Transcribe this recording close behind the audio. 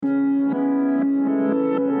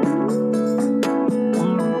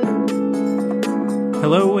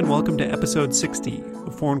Hello and welcome to episode 60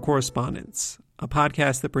 of Foreign Correspondents, a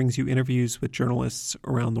podcast that brings you interviews with journalists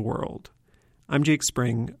around the world. I'm Jake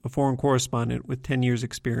Spring, a foreign correspondent with 10 years'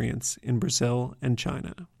 experience in Brazil and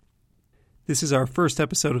China. This is our first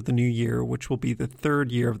episode of the new year, which will be the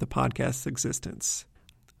third year of the podcast's existence.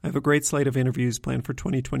 I have a great slate of interviews planned for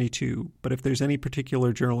 2022, but if there's any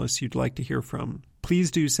particular journalists you'd like to hear from, please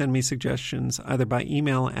do send me suggestions either by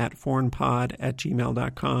email at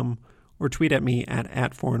foreignpod@gmail.com or tweet at me at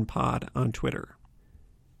 @foreignpod on Twitter.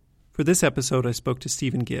 For this episode, I spoke to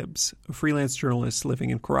Stephen Gibbs, a freelance journalist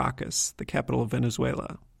living in Caracas, the capital of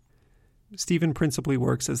Venezuela. Stephen principally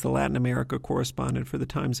works as the Latin America correspondent for the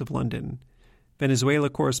Times of London, Venezuela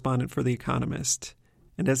correspondent for The Economist,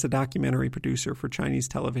 and as a documentary producer for Chinese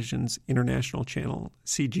television's international channel,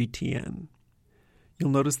 CGTN.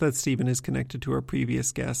 You'll notice that Stephen is connected to our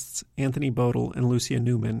previous guests, Anthony Bodel and Lucia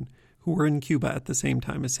Newman, who were in Cuba at the same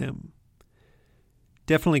time as him.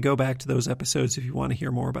 Definitely go back to those episodes if you want to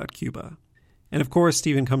hear more about Cuba. And of course,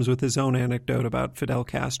 Stephen comes with his own anecdote about Fidel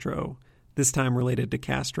Castro, this time related to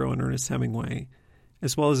Castro and Ernest Hemingway,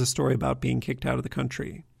 as well as a story about being kicked out of the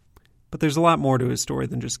country. But there's a lot more to his story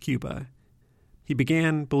than just Cuba. He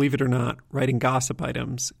began, believe it or not, writing gossip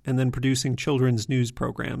items and then producing children's news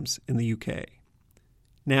programs in the UK.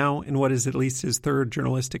 Now, in what is at least his third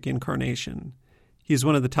journalistic incarnation, he is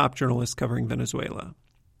one of the top journalists covering Venezuela.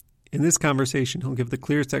 In this conversation, he'll give the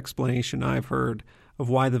clearest explanation I've heard of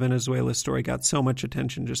why the Venezuela story got so much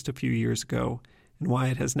attention just a few years ago and why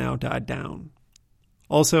it has now died down.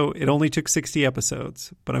 Also, it only took 60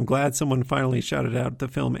 episodes, but I'm glad someone finally shouted out the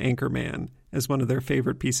film Anchorman as one of their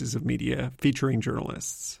favorite pieces of media featuring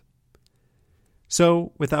journalists.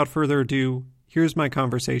 So, without further ado, here's my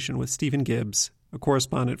conversation with Stephen Gibbs, a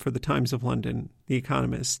correspondent for the Times of London, The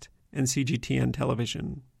Economist, and CGTN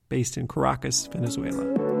Television, based in Caracas,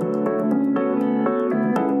 Venezuela.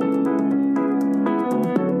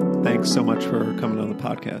 Thanks so much for coming on the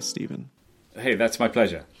podcast, Stephen. Hey, that's my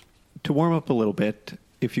pleasure. To warm up a little bit,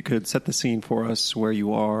 if you could set the scene for us where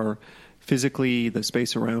you are physically, the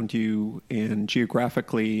space around you, and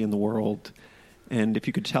geographically in the world, and if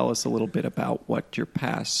you could tell us a little bit about what your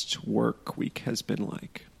past work week has been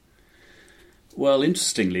like. Well,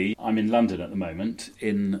 interestingly, I'm in London at the moment,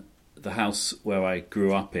 in the house where I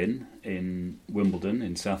grew up in Wimbledon,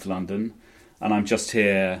 in South London, and I'm just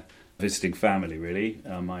here visiting family, really.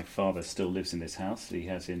 My father still lives in this house. He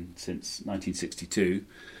has since 1962.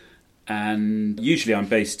 And usually I'm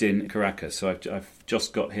based in Caracas, so I've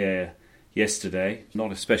just got here yesterday.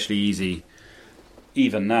 Not especially easy,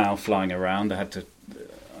 even now, flying around. I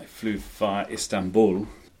flew via Istanbul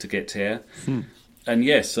to get here. And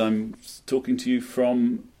yes, I'm talking to you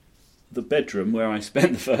from the bedroom where I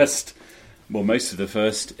spent most of the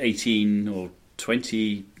first 18 or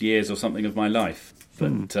 20 years or something of my life.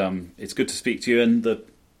 But it's good to speak to you. And the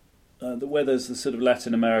weather's the sort of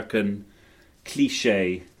Latin American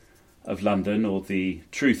cliche of London, or the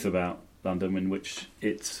truth about London, in which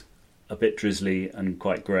it's a bit drizzly and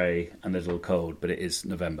quite grey and a little cold, but it is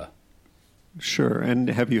November. Sure. And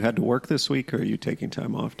have you had to work this week, or are you taking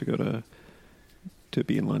time off to go to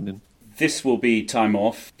be in London? This will be time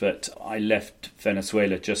off, but I left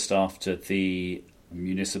Venezuela just after the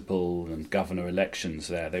municipal and governor elections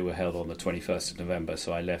there. They were held on the 21st of November,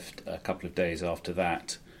 so I left a couple of days after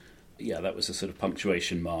that. Yeah, that was a sort of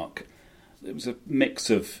punctuation mark. It was a mix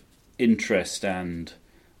of interest and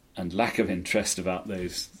lack of interest about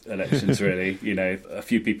those elections, really. You know, a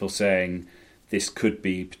few people saying this could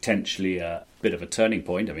be potentially a bit of a turning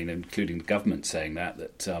point. I mean, including the government saying that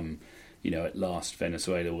at last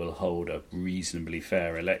Venezuela will hold a reasonably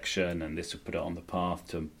fair election and this will put it on the path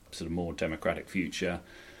to a sort of more democratic future.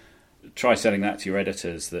 Try selling that to your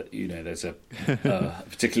editors that, there's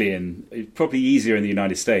particularly probably easier in the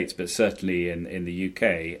United States, but certainly in the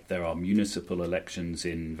UK, there are municipal elections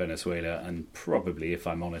in Venezuela, and probably, if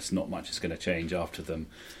I'm honest, not much is going to change after them.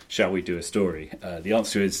 Shall we do a story? The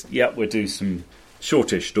answer is, yeah, we'll do some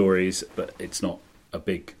shortish stories, but it's not a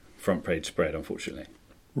big front page spread, unfortunately.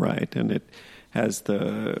 Right, and it has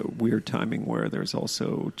the weird timing where there's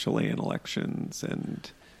also Chilean elections and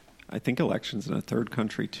I think elections in a third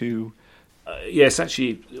country too. Yes,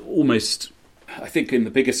 actually, almost, I think in the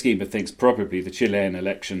bigger scheme of things, probably the Chilean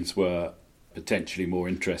elections were potentially more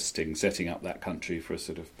interesting, setting up that country for a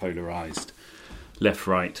sort of polarised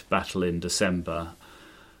left-right battle in December.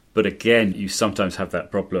 But again, you sometimes have that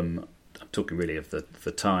problem, I'm talking really of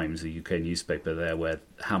the Times, the UK newspaper there, where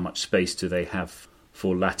how much space do they have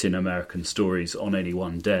for Latin American stories on any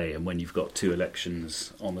one day? And when you've got two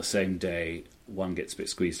elections on the same day, one gets a bit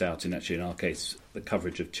squeezed out. And actually, in our case, the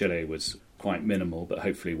coverage of Chile was quite minimal, but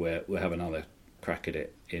hopefully we'll have another crack at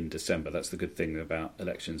it in December. That's the good thing about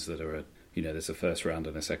elections, that are, there's a first round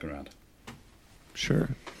and a second round. Sure.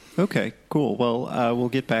 Okay, cool. Well, we'll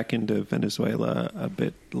get back into Venezuela a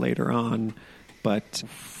bit later on, but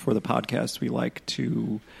for the podcast, we like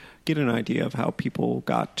to get an idea of how people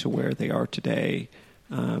got to where they are today,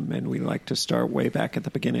 and we like to start way back at the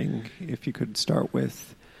beginning. If you could start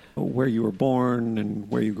with where you were born and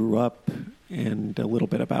where you grew up, and a little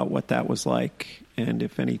bit about what that was like, and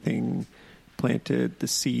if anything planted the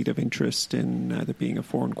seed of interest in either being a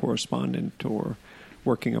foreign correspondent or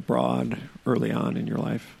working abroad early on in your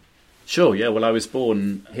life. Sure, yeah. Well, I was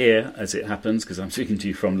born here, as it happens, because I'm speaking to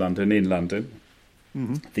you from London, in London.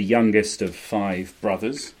 Mm-hmm. The youngest of 5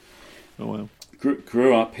 brothers. Oh, wow.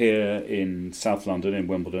 Grew up here in South London, in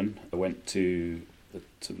Wimbledon. I went to the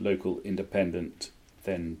local independent,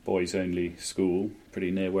 then boys-only school,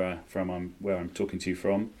 pretty near where I'm talking to you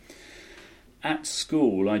from. At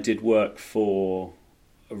school, I did work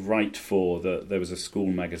there was a school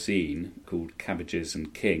magazine called Cabbages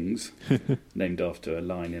and Kings, named after a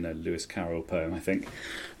line in a Lewis Carroll poem, I think.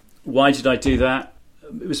 Why did I do that?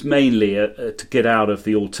 It was mainly to get out of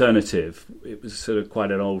the alternative. It was sort of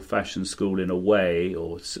quite an old-fashioned school in a way,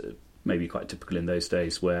 or maybe quite typical in those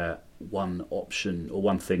days, where one option or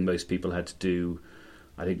one thing most people had to do,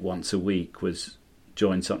 I think once a week, was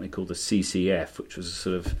join something called the CCF, which was a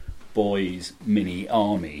sort of boys' mini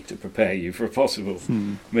army to prepare you for a possible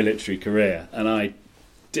military career. And I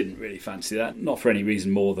didn't really fancy that, not for any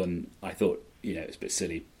reason more than I thought, it's a bit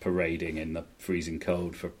silly parading in the freezing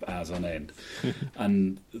cold for hours on end.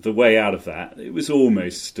 And the way out of that, it was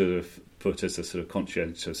almost sort of put as a sort of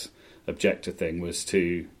conscientious objector thing, was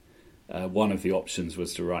to, one of the options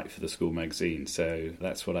was to write for the school magazine. So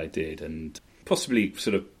that's what I did, and possibly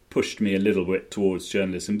sort of pushed me a little bit towards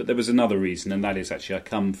journalism. But there was another reason, and that is actually I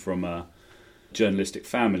come from a journalistic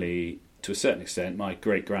family to a certain extent. My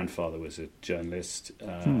great-grandfather was a journalist,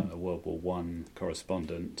 a World War I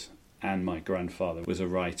correspondent, and my grandfather was a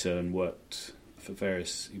writer and worked for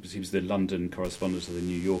various... He was the London correspondent of the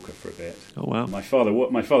New Yorker for a bit. Oh, wow. My father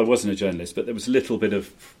wasn't a journalist, but there was a little bit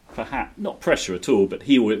of, perhaps, not pressure at all, but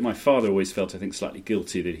my father always felt, I think, slightly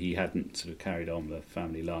guilty that he hadn't sort of carried on the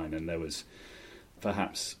family line, and there was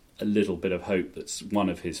perhaps a little bit of hope that one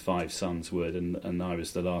of his 5 sons would, and I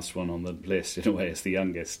was the last one on the list, in a way, as the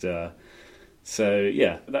youngest. So,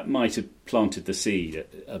 yeah, that might have planted the seed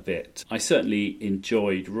a bit. I certainly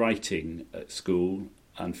enjoyed writing at school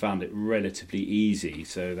and found it relatively easy,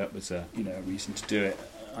 so that was a reason to do it.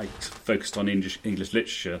 I focused on English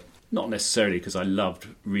literature, not necessarily because I loved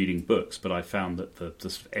reading books, but I found that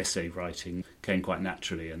the essay writing came quite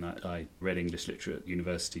naturally, and that I read English literature at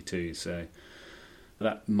university too, so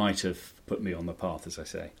that might have put me on the path, as I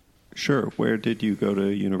say. Sure. Where did you go to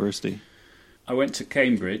university? I went to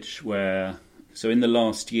Cambridge, so in the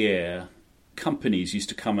last year, companies used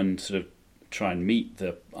to come and sort of try and meet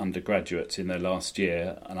the undergraduates in their last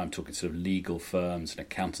year, and I'm talking sort of legal firms and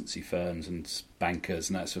accountancy firms and bankers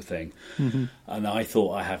and that sort of thing. Mm-hmm. And I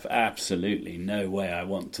thought, I have absolutely no way I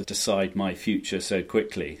want to decide my future so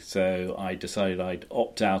quickly. So I decided I'd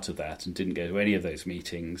opt out of that and didn't go to any of those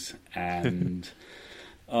meetings. And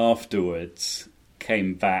afterwards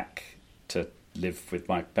came back to live with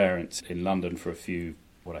my parents in London for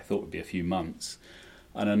what I thought would be a few months.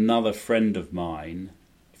 And another friend of mine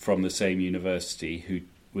from the same university, who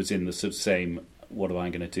was in the sort of same what am I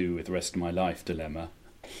going to do with the rest of my life dilemma,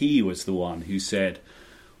 he was the one who said,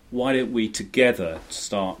 why don't we together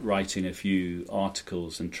start writing a few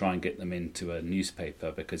articles and try and get them into a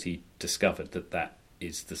newspaper, because he discovered that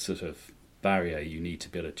is the sort of barrier you need to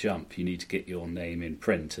be able to jump. You need to get your name in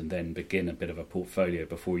print and then begin a bit of a portfolio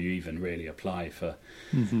before you even really apply for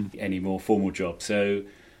any more formal job. So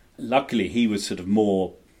luckily he was sort of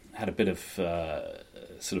had a bit of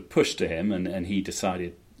sort of push to him, and he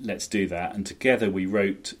decided, let's do that. And together we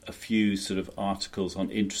wrote a few sort of articles on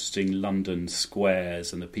interesting London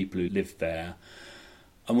squares and the people who lived there.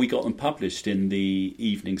 And we got them published in the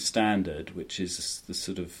Evening Standard, which is the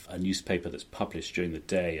sort of a newspaper that's published during the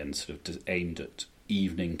day and sort of aimed at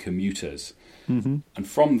evening commuters. Mm-hmm. And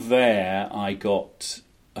from there, I got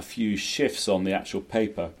a few shifts on the actual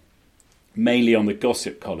paper, mainly on the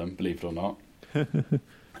gossip column, believe it or not,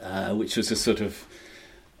 which was a sort of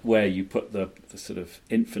where you put the sort of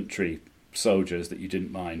infantry soldiers that you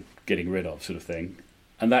didn't mind getting rid of, sort of thing.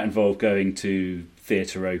 And that involved going to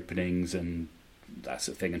theatre openings and that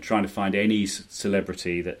sort of thing, and trying to find any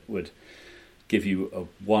celebrity that would give you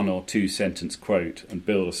a 1 or 2 sentence quote and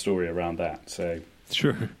build a story around that. So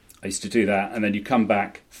sure, I used to do that, and then you come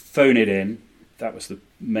back, phone it in. That was the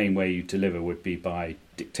main way you deliver, would be by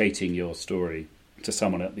dictating your story to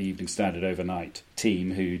someone at the Evening Standard overnight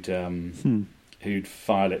team who'd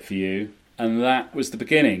file it for you. And that was the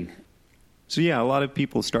beginning. So yeah, a lot of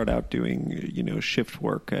people start out doing, shift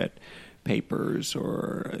work at papers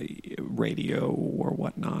or radio or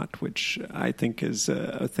whatnot, which I think is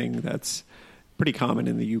a thing that's pretty common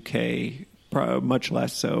in the UK, much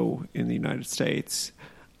less so in the United States.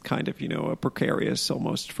 Kind of, a precarious,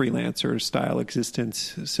 almost freelancer style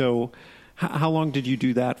existence. So how long did you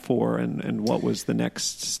do that for, and what was the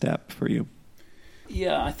next step for you?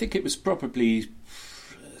 Yeah, I think it was probably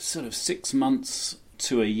sort of 6 months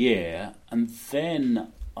to a year, and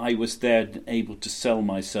then I was then able to sell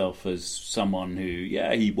myself as someone who,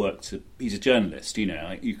 he's a journalist,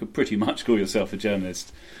 you could pretty much call yourself a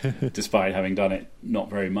journalist despite having done it not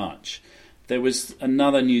very much. There was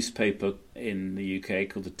another newspaper in the UK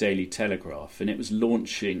called the Daily Telegraph, and it was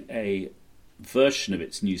launching a version of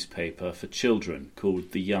its newspaper for children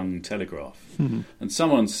called the Young Telegraph. Mm-hmm. And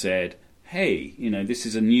someone said, hey, this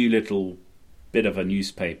is a new little bit of a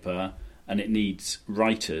newspaper and it needs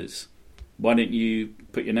writers. Why don't you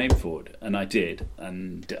put your name forward? And I did,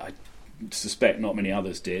 and I suspect not many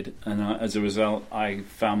others did. And as a result, I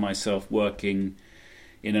found myself working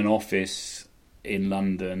in an office in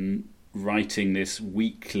London, writing this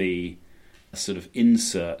weekly sort of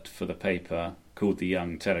insert for the paper called the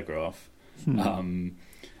Young Telegraph.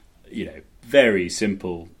 Very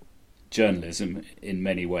simple journalism in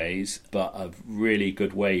many ways, but a really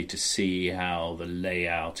good way to see how the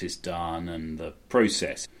layout is done and the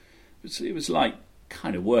process. It was like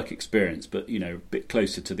kind of work experience, but, a bit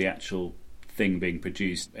closer to the actual thing being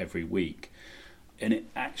produced every week. And it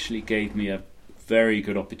actually gave me a very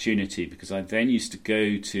good opportunity, because I then used to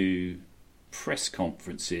go to press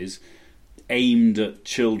conferences aimed at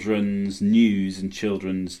children's news and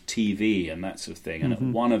children's TV and that sort of thing. And at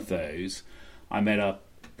one of those, I met a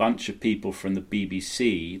bunch of people from the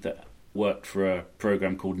BBC that worked for a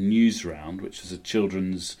programme called Newsround, which was a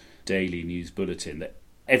children's daily news bulletin that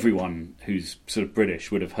everyone who's sort of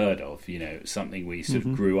British would have heard of, something we sort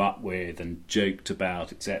of grew up with and joked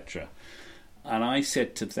about, etc. And I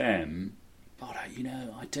said to them,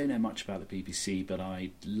 I don't know much about the BBC, but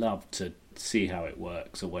I'd love to see how it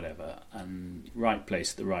works or whatever. And right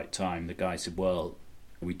place at the right time, the guy said, well,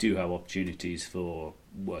 we do have opportunities for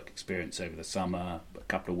work experience over the summer, a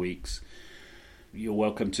couple of weeks. You're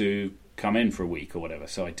welcome to come in for a week or whatever.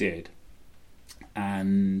 So I did.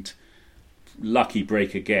 And lucky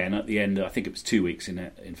break again at the end, I think it was 2 weeks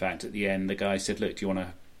in fact, at the end, the guy said, look, do you want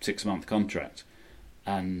a 6-month contract?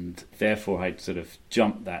 And therefore I'd sort of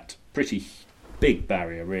jumped that pretty big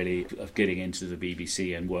barrier, really, of getting into the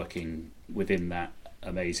BBC and working within that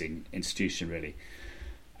amazing institution, really.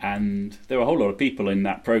 And there were a whole lot of people in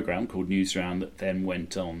that programme called Newsround that then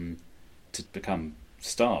went on to become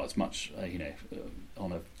stars, much,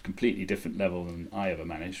 on a completely different level than I ever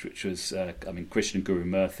managed, which was, Krishnan Guru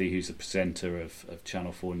Murthy, who's the presenter of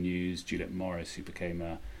Channel 4 News, Juliet Morris, who became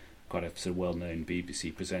quite a sort of well-known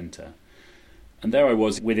BBC presenter. And there I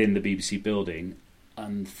was within the BBC building,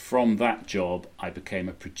 and from that job I became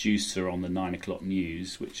a producer on the 9 o'clock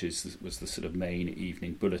news, which was the sort of main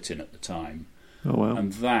evening bulletin at the time. Oh, wow.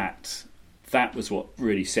 And that was what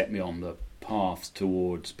really set me on the path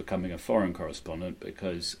towards becoming a foreign correspondent,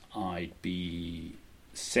 because I'd be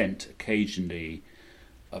sent occasionally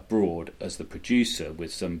abroad as the producer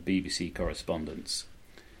with some BBC correspondents.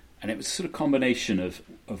 And it was a sort of combination of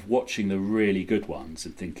watching the really good ones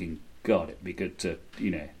and thinking, God, it'd be good to,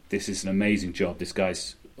 this is an amazing job this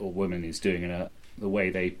guy's or woman is doing, and the way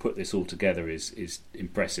they put this all together is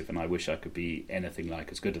impressive, and I wish I could be anything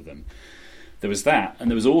like as good as them. There was that,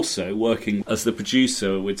 and there was also working as the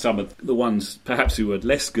producer with some of the ones perhaps who were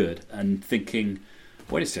less good, and thinking,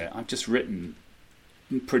 wait a second, I've just written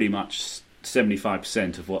pretty much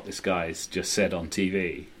 75% of what this guy's just said on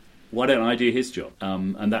TV. Why don't I do his job?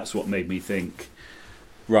 And that's what made me think,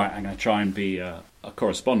 right, I'm going to try and be a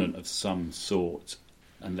correspondent of some sort,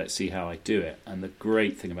 and let's see how I do it. And the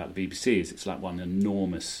great thing about the BBC is it's like one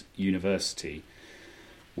enormous university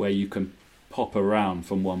where you can pop around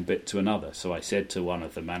from one bit to another. So I said to one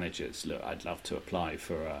of the managers, look, I'd love to apply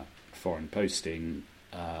for a foreign posting,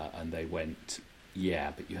 and they went,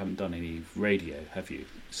 yeah, but you haven't done any radio, have you?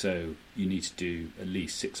 So you need to do at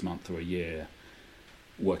least 6 months or a year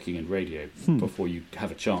working in radio before you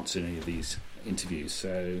have a chance in any of these interviews.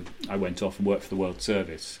 So I went off and worked for the World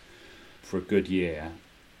Service for a good year,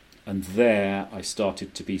 and there I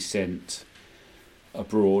started to be sent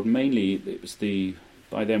abroad. Mainly it was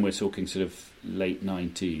by then we're talking sort of late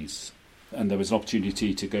 90s, and there was an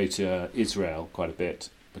opportunity to go to Israel quite a bit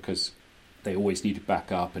because they always needed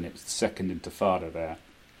backup, and it was the second Intifada there.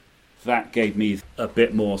 that gave me a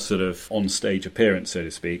bit more sort of on-stage appearance, so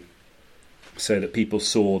to speak, so that people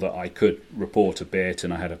saw that I could report a bit,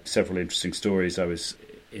 and I had several interesting stories I was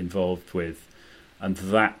involved with, and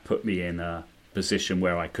that put me in a position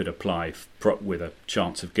where I could apply with a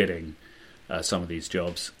chance of getting some of these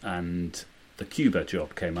jobs. And the Cuba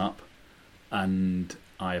job came up, and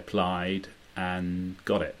I applied and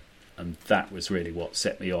got it. And that was really what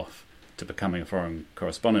set me off to becoming a foreign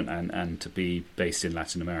correspondent and to be based in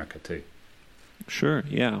Latin America too. Sure,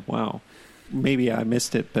 yeah, wow. Maybe I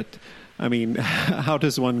missed it, but I mean, how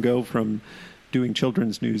does one go from doing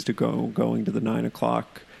children's news to going to the 9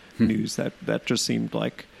 o'clock news? That just seemed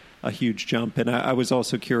like a huge jump. And I was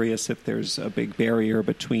also curious if there's a big barrier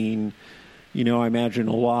between, I imagine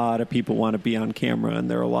a lot of people want to be on camera, and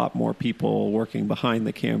there are a lot more people working behind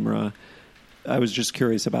the camera. I was just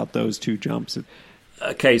curious about those two jumps.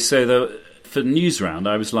 Okay, so for Newsround,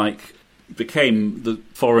 I was became the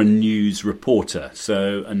foreign news reporter.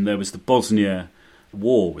 And there was the Bosnia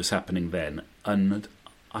War was happening then. And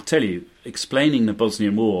I tell you, explaining the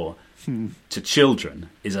Bosnian War to children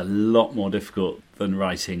is a lot more difficult than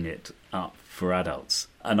writing it up for adults.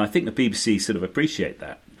 And I think the BBC sort of appreciate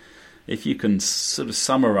that. If you can sort of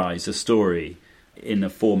summarise a story in a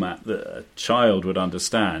format that a child would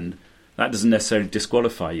understand, that doesn't necessarily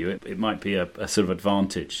disqualify you. It might be a sort of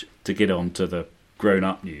advantage to get on to the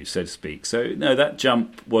grown-up news, so to speak. So, no, that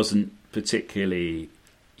jump wasn't particularly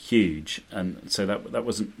huge, and so that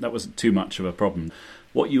wasn't too much of a problem.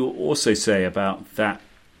 What you also say about that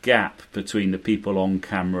gap between the people on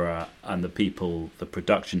camera and the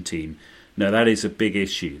production team, no, that is a big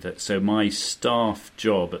issue. So my staff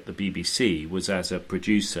job at the BBC was as a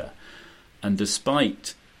producer, and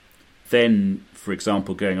despite then, for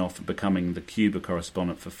example, going off and becoming the Cuba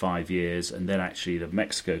correspondent for 5 years and then actually the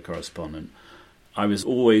Mexico correspondent, I was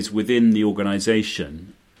always within the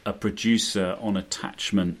organisation a producer on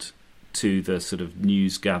attachment to the sort of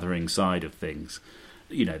news gathering side of things.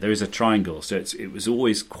 There is a triangle, so it was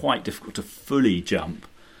always quite difficult to fully jump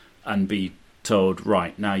and be told,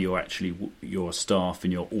 right, now you're staff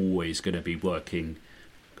and you're always going to be working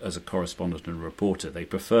as a correspondent and reporter. They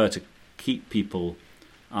prefer to keep people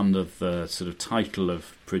under the sort of title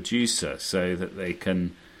of producer so that they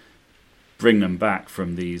can bring them back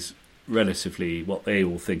from these relatively, what they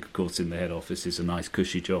all think, of course, in the head office is a nice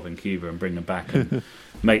cushy job in Cuba, and bring them back and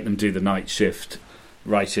make them do the night shift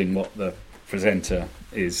writing what the presenter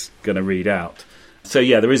is going to read out. So,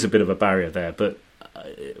 yeah, there is a bit of a barrier there, but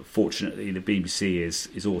fortunately the BBC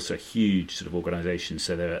is also a huge sort of organisation,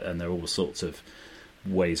 so there are all sorts of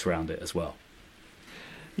ways around it as well.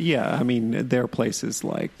 Yeah, I mean, there are places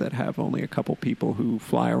like that have only a couple people who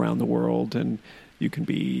fly around the world, and you can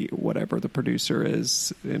be whatever the producer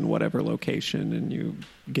is in whatever location, and you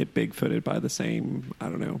get big-footed by the same,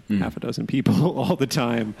 half a dozen people all the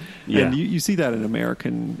time. Yeah. And you see that in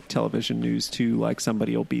American television news, too. Like,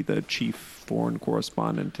 somebody will be the chief foreign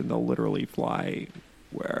correspondent, and they'll literally fly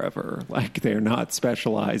wherever. Like, they're not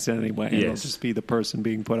specialized in any way. Yes. And they'll just be the person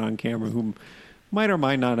being put on camera whom might or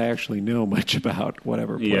might not actually know much about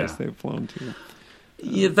whatever place they've flown to.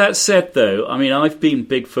 Yeah, that said, though, I mean, I've been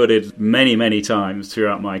big-footed many, many times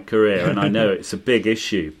throughout my career, and I know it's a big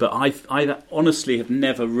issue, but I honestly have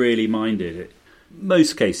never really minded it.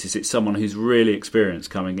 Most cases, it's someone who's really experienced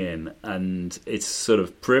coming in, and it's sort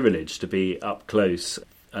of privileged to be up close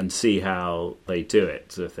and see how they do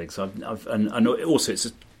it, sort of thing. So and also, it's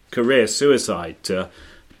a career suicide to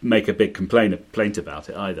make a big complaint about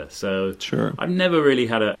it either. So sure. I've never really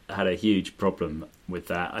had a huge problem with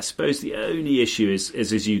that. I suppose the only issue is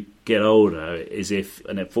as you get older is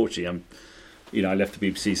and unfortunately I left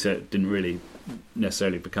the BBC, so it didn't really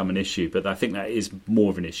necessarily become an issue, but I think that is more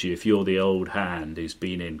of an issue if you're the old hand who's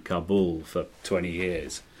been in Kabul for 20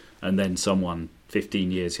 years and then someone 15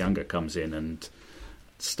 years younger comes in and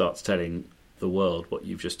starts telling the world what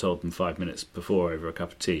you've just told them 5 minutes before over a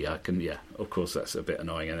cup of tea. Of course that's a bit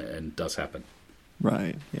annoying, and does happen.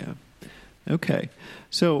 Right, yeah. Okay.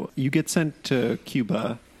 So you get sent to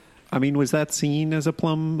Cuba. I mean, was that seen as a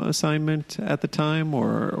plum assignment at the time,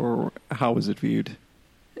 or how was it viewed?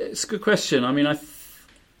 It's a good question. I mean,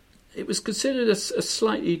 it was considered a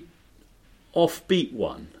slightly offbeat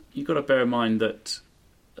one. You've got to bear in mind that,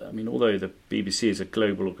 I mean, although the BBC is a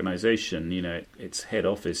global organisation, its head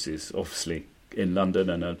office is obviously in London,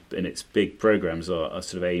 and its big programmes are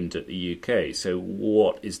sort of aimed at the UK. So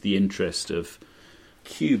what is the interest of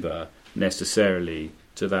Cuba necessarily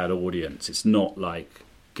to that audience? It's not like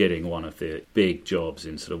getting one of the big jobs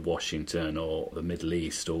in sort of Washington or the Middle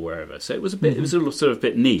East or wherever. So it was a bit, it was a sort of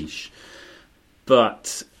bit niche.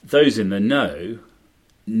 But those in the know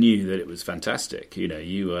knew that it was fantastic. You know,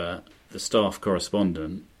 you were the staff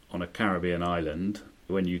correspondent on a Caribbean island.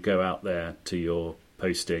 When you go out there to your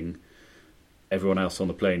posting, everyone else on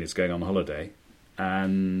the plane is going on holiday.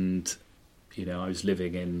 And, you know, I was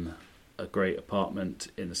living in a great apartment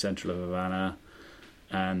in the centre of Havana,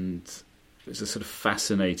 and it was a sort of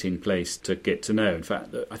fascinating place to get to know. In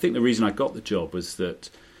fact, I think the reason I got the job was that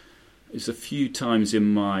there's a few times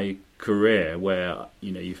in my career where,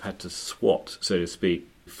 you know, you've had to SWAT, so to speak,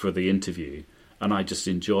 for the interview, and I just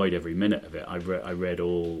enjoyed every minute of it. I read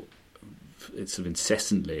all, it's sort of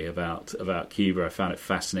incessantly about Cuba. I found it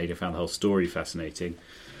fascinating. I found the whole story fascinating.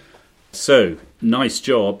 So, nice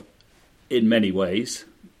job in many ways,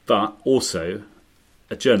 but also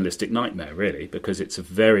a journalistic nightmare, really, because it's a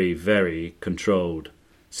very, very controlled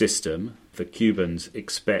system. The Cubans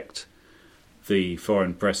expect the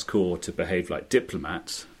foreign press corps to behave like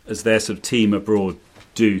diplomats, as their sort of team abroad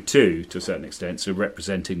do too, to a certain extent, so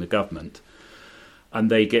representing the government.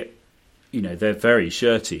 And they get, you know, they're very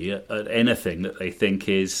shirty at anything that they think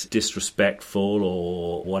is disrespectful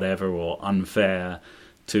or whatever, or unfair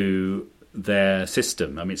to their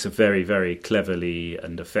system. I mean, it's a very, very cleverly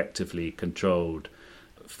and effectively controlled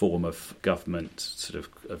form of government, sort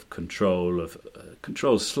of control is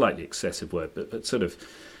a slightly excessive word, but sort of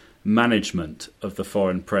management of the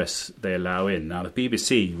foreign press they allow in. Now, the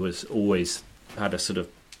BBC was always had a sort of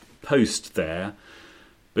post there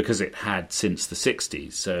because it had since the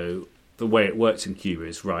 60s. So the way it works in Cuba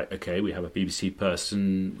is, right, okay, we have a BBC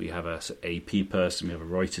person, we have a AP person, we have a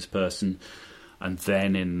Reuters person, and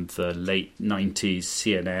then in the late 90s,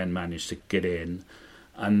 CNN managed to get in.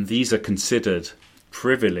 And these are considered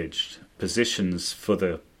privileged positions for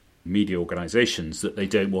the media organisations that they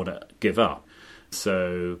don't want to give up.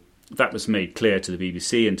 So that was made clear to the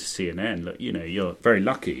BBC and to CNN. Look, you know, you're very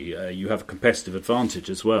lucky. You have a competitive advantage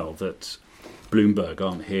as well, that Bloomberg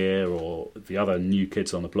aren't here, or the other new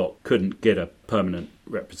kids on the block couldn't get a permanent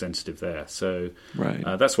representative there. So right.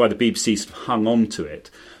 That's why the BBC sort of hung on to it.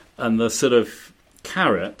 And the sort of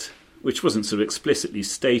carrot, which wasn't sort of explicitly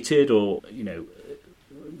stated, or, you know,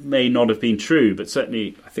 may not have been true, but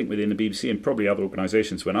certainly I think within the BBC and probably other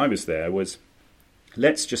organisations when I was there, was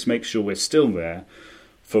let's just make sure we're still there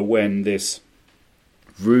for when this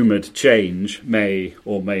rumoured change may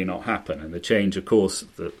or may not happen. And the change, of course,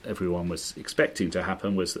 that everyone was expecting to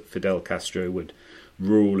happen was that Fidel Castro would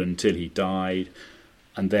rule until he died,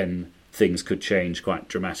 and then things could change quite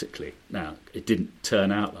dramatically. Now, it didn't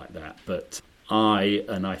turn out like that, but I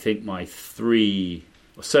think my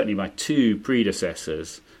certainly my two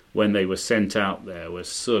predecessors, when they were sent out there, was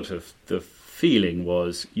sort of, the feeling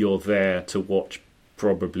was you're there to watch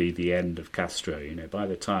probably the end of Castro. You know, by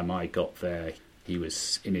the time I got there, he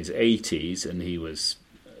was in his 80s and he was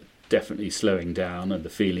definitely slowing down, and the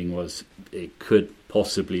feeling was it could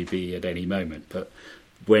possibly be at any moment. But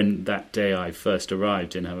when that day I first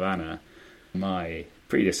arrived in Havana, my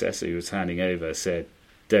predecessor who was handing over said,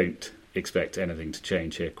 don't expect anything to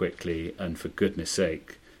change here quickly, and for goodness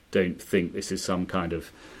sake, don't think this is some kind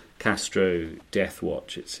of Castro death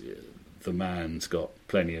watch. It's the man's got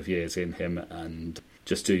plenty of years in him, and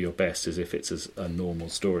just do your best as if it's a normal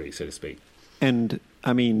story, so to speak. And,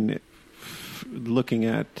 I mean, looking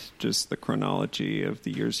at just the chronology of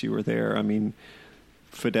the years you were there, I mean,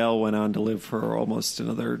 Fidel went on to live for almost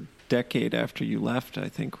another decade after you left, I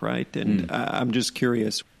think, right? And I'm just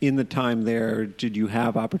curious, in the time there, did you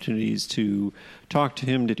have opportunities to talk to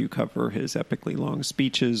him? Did you cover his epically long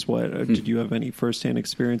speeches? Did you have any firsthand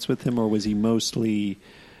experience with him, or was he mostly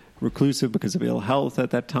reclusive because of ill health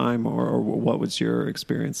at that time, or what was your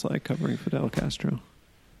experience like covering Fidel Castro?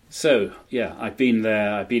 So, yeah, I've been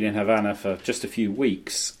there. I've been in Havana for just a few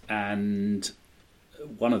weeks, and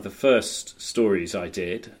one of the first stories I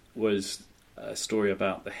did was a story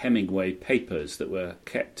about the Hemingway papers that were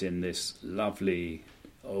kept in this lovely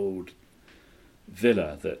old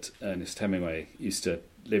villa that Ernest Hemingway used to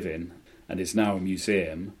live in and is now a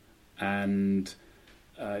museum. And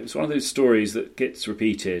it was one of those stories that gets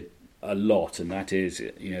repeated a lot, and that is,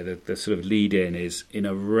 you know, the sort of lead-in is, in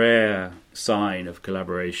a rare sign of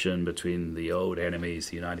collaboration between the old enemies,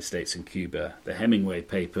 the United States and Cuba, the Hemingway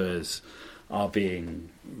papers are being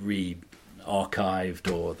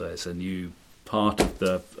re-archived, or there's a new part of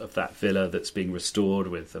that villa that's being restored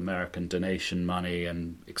with American donation money,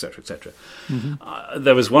 and et cetera, et cetera. Mm-hmm.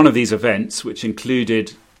 There was one of these events which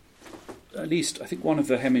included, at least I think one of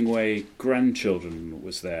the Hemingway grandchildren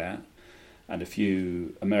was there, and a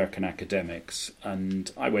few American academics,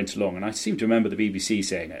 and I went along, and I seem to remember the BBC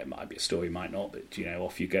saying it might be a story, might not, but, you know,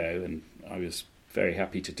 off you go, and I was very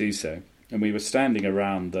happy to do so. And we were standing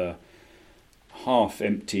around the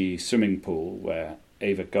half-empty swimming pool where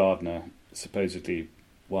Ava Gardner supposedly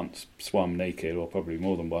once swam naked, or probably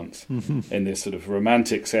more than once, in this sort of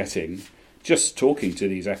romantic setting, just talking to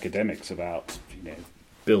these academics about,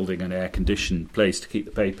 building an air-conditioned place to keep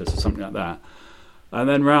the papers or something like that. And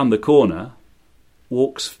then round the corner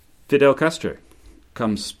walks Fidel Castro,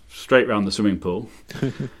 comes straight round the swimming pool,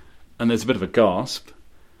 and there's a bit of a gasp.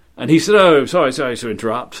 And he said, "Oh, sorry to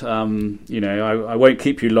interrupt. I won't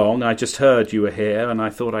keep you long. I just heard you were here, and I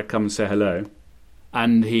thought I'd come and say hello."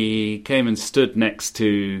 And he came and stood next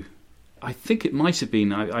to, I think it might have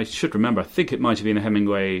been, I should remember, I think it might have been a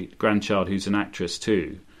Hemingway grandchild who's an actress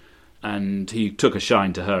too. And he took a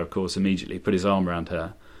shine to her, of course, immediately, put his arm around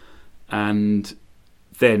her, and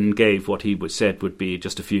then gave what he said would be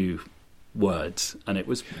just a few words. And it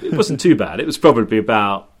wasn't too bad. It was probably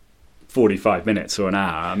about 45 minutes or an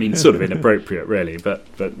hour. I mean, sort of inappropriate, really,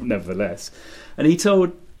 but nevertheless. And he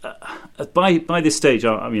told, by this stage,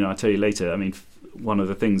 I'll tell you later, one of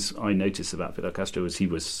the things I noticed about Fidel Castro was he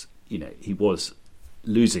was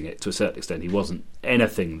losing it to a certain extent. He wasn't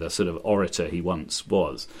anything the sort of orator he once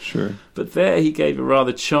was. Sure. But there he gave a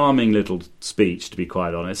rather charming little speech, to be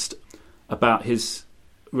quite honest, about his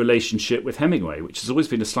relationship with Hemingway, which has always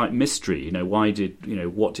been a slight mystery.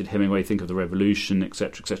 What did Hemingway think of the revolution,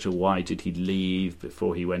 etc., etc.? Why did he leave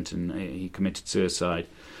before he went and he committed suicide?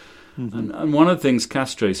 Mm-hmm. And one of the things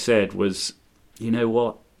Castro said was, you know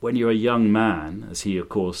what? When you're a young man, as he, of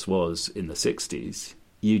course, was in the 60s,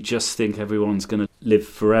 you just think everyone's going to live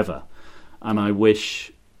forever. And I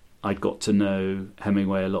wish I'd got to know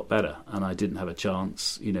Hemingway a lot better. And I didn't have a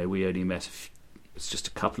chance. We only met just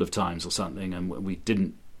a couple of times or something, and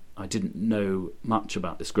I didn't know much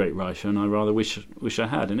about this great writer, and I rather wish I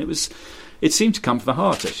had. And it seemed to come from the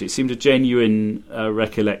heart, actually. It seemed a genuine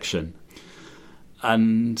recollection.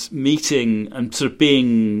 And meeting and sort of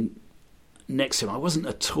being next to him, I wasn't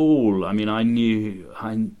at all. I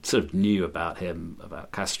sort of knew about him,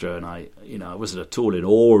 about Castro, and I wasn't at all in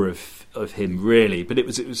awe of him, really. But it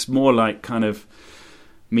was more like kind of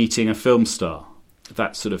meeting a film star,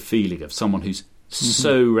 that sort of feeling of someone who's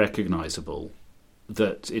so recognisable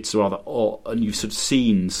that it's rather odd, and you've sort of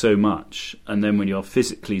seen so much, and then when you're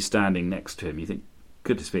physically standing next to him, you think,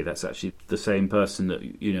 goodness me, that's actually the same person that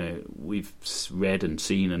we've read and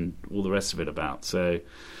seen and all the rest of it about. So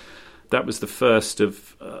that was the first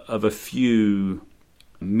of a few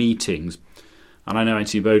meetings. And I know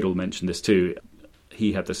Anthony Bodell mentioned this too.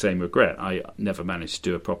 He had the same regret. I never managed to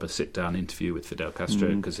do a proper sit-down interview with Fidel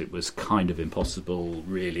Castro because it was kind of impossible,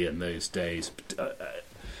 really, in those days.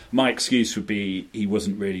 My excuse would be he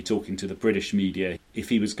wasn't really talking to the British media. If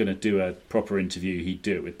he was going to do a proper interview, he'd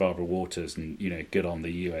do it with Barbara Walters and, get on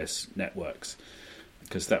the US networks,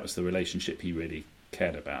 because that was the relationship he really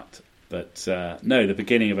cared about. But no, the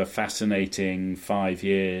beginning of a fascinating 5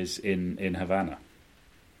 years in Havana.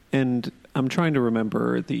 And I'm trying to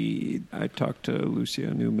remember I talked to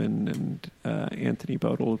Lucia Newman and Anthony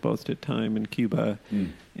Bodell, both did time in Cuba.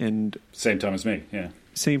 And same time as me, yeah.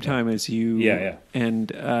 Same time as you. Yeah.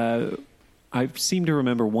 And I seem to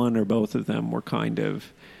remember one or both of them were kind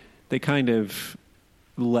of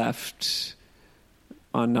left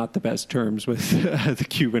on not the best terms with the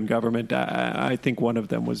Cuban government. I think one of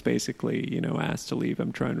them was basically, asked to leave.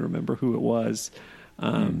 I'm trying to remember who it was.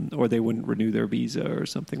 Or they wouldn't renew their visa or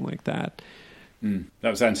something like that. That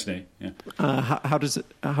was Anthony. Yeah. How does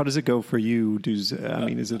it go for you? Is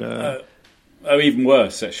it a? Even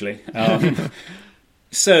worse, actually.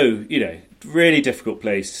 So really difficult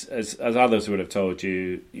place, as others would have told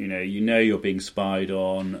you. You're being spied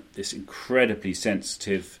on. This incredibly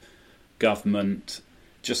sensitive government,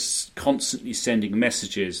 just constantly sending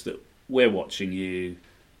messages that we're watching you.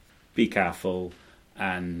 Be careful,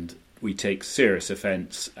 and we take serious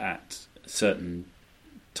offence at certain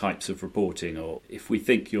types of reporting, or if we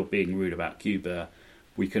think you're being rude about Cuba,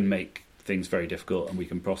 we can make things very difficult and we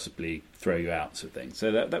can possibly throw you out, sort of thing.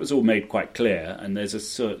 So that was all made quite clear, and there's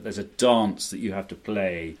a dance that you have to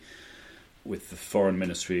play with the Foreign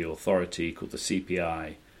Ministry Authority called the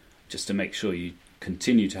CPI, just to make sure you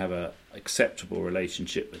continue to have a acceptable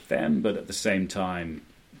relationship with them, but at the same time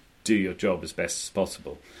do your job as best as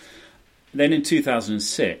possible. Then in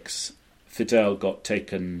 2006, Fidel got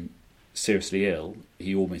taken seriously ill.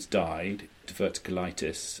 He almost died,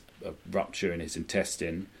 diverticulitis, a rupture in his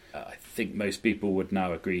intestine. I think most people would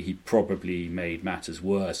now agree he probably made matters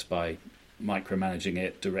worse by micromanaging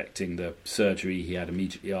it, directing the surgery he had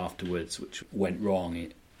immediately afterwards, which went wrong.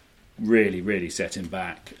 It really, really set him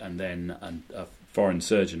back. And then a foreign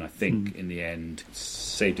surgeon, I think, in the end,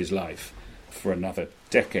 saved his life for another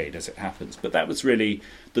decade, as it happens. But that was really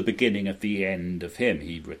the beginning of the end of him.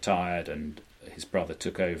 He retired and his brother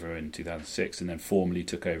took over in 2006 and then formally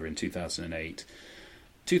took over in 2008.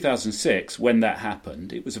 2006, when that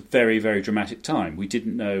happened, it was a very, very dramatic time. We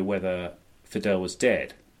didn't know whether Fidel was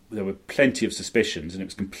dead. There were plenty of suspicions, and it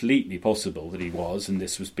was completely possible that he was, and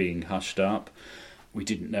this was being hushed up. We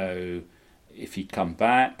didn't know if he'd come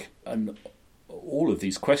back, and all of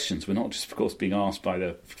these questions were not just, of course, being asked by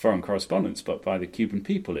the foreign correspondents, but by the Cuban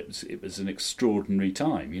people. It was an extraordinary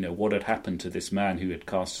time. What had happened to this man who had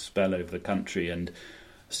cast a spell over the country and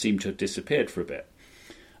seemed to have disappeared for a bit.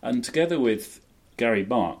 And together with Gary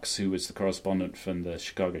Marks, who was the correspondent from the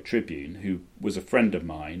Chicago Tribune, who was a friend of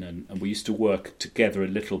mine, and we used to work together a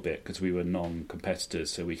little bit because we were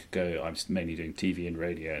non-competitors, so we could go. I was mainly doing TV and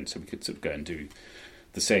radio, and so we could sort of go and do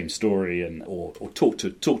the same story and or talk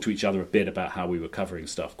to each other a bit about how we were covering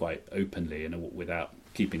stuff quite openly and without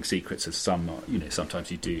keeping secrets, as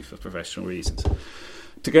sometimes you do for professional reasons.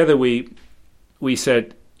 Together we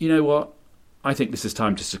said, you know what, I think this is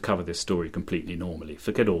time just to cover this story completely normally.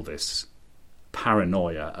 Forget all this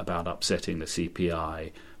paranoia about upsetting the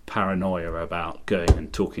CPI, paranoia about going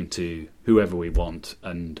and talking to whoever we want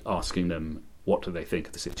and asking them what do they think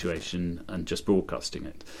of the situation and just broadcasting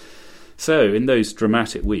it. So in those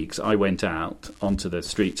dramatic weeks, I went out onto the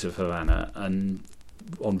streets of Havana and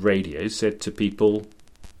on radio said to people,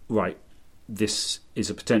 right, this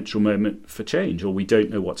is a potential moment for change, or we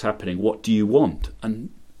don't know what's happening. What do you want?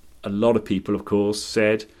 And a lot of people, of course,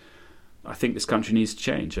 said, I think this country needs to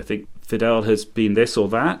change. I think Fidel has been this or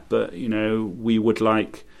that, but, we would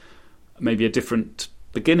like maybe a different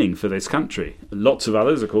beginning for this country. Lots of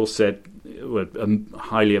others, of course, said were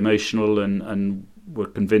highly emotional and were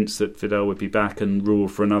convinced that Fidel would be back and rule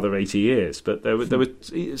for another 80 years. But there were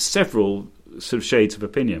several sort of shades of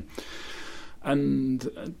opinion.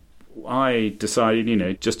 And I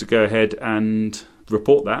decided, just to go ahead and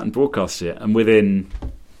report that and broadcast it. And within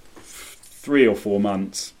 3 or 4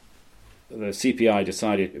 months, the CPI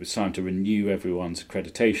decided it was time to renew everyone's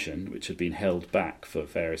accreditation, which had been held back for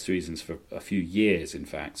various reasons for a few years, in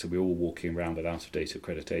fact. So we were all walking around with out-of-date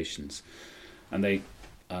accreditations. And they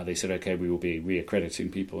said, OK, we will be reaccrediting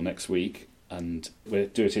people next week, and we'll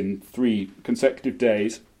do it in 3 consecutive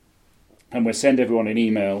days. And we'll send everyone an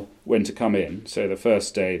email when to come in. So the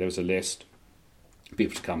first day there was a list of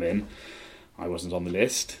people to come in. I wasn't on the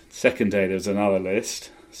list. Second day there was another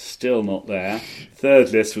list. Still not there.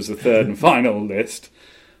 Third list was the third and final list,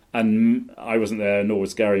 and I wasn't there, nor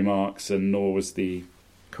was Gary Marks, and nor was the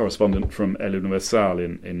correspondent from El Universal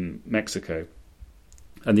in Mexico.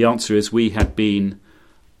 And the answer is we had been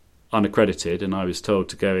unaccredited, and I was told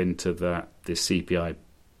to go into this CPI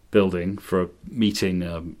building for a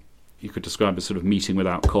meeting. You could describe as sort of meeting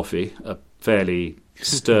without coffee. A fairly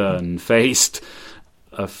stern-faced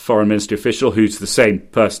foreign ministry official who's the same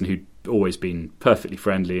person who'd always been perfectly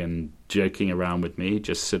friendly and joking around with me,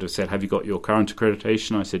 just sort of said, have you got your current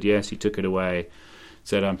accreditation? I said, yes. He took it away,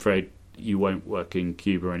 said, I'm afraid you won't work in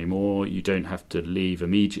Cuba anymore. You don't have to leave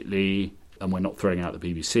immediately, and we're not throwing out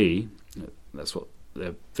the BBC. That's what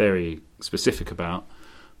they're very specific about.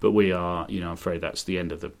 But we are, I'm afraid that's the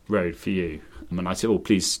end of the road for you. And I said, well,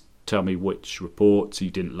 please tell me which reports you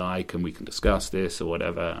didn't like and we can discuss this or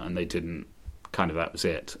whatever. And they didn't. That was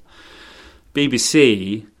it.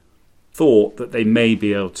 BBC thought that they may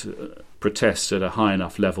be able to protest at a high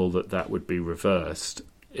enough level that would be reversed,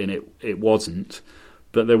 and it wasn't.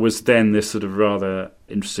 But there was then this sort of rather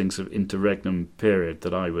interesting sort of interregnum period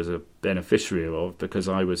that I was a beneficiary of, because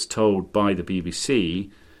I was told by the BBC,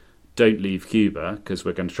 don't leave Cuba because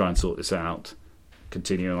we're going to try and sort this out,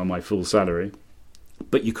 continuing on my full salary,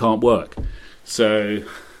 but you can't work. So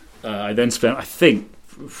I then spent, I think,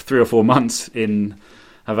 3 or 4 months in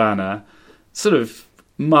Havana sort of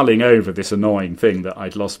mulling over this annoying thing that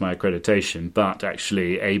I'd lost my accreditation, but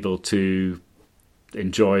actually able to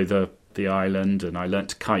enjoy the island, and I learnt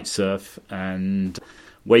to kite surf and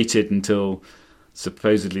waited until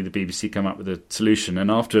supposedly the BBC came up with a solution.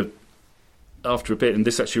 And after a bit, and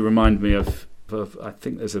this actually reminded me of I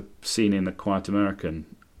think there's a scene in The Quiet American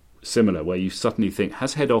similar where you suddenly think,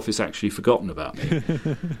 has head office actually forgotten about me?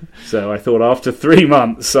 So I thought after 3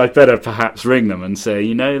 months I'd better perhaps ring them and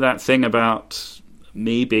say, that thing about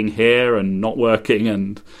me being here and not working,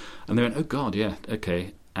 and they went, oh God, yeah,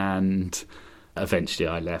 okay. And eventually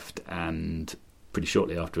I left, and pretty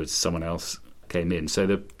shortly afterwards someone else came in.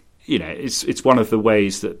 So it's one of the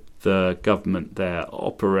ways that the government there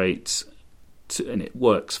operates, and it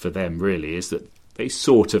works for them really, is that they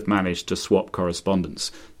sort of managed to swap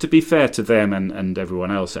correspondence. To be fair to them and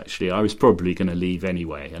everyone else, actually, I was probably going to leave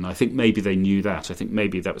anyway, and I think maybe they knew that. I think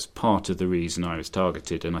maybe that was part of the reason I was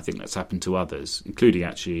targeted, and I think that's happened to others, including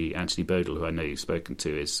actually Anthony Bodel, who I know you've spoken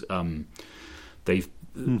to, is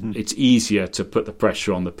It's easier to put the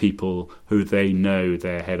pressure on the people who they know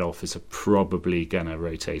their head office are probably going to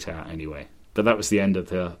rotate out anyway. But that was the end of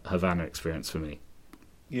the Havana experience for me.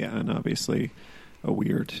 Yeah, and obviously a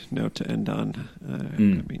weird note to end on. I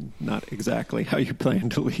mean, not exactly how you plan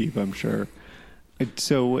to leave, I'm sure.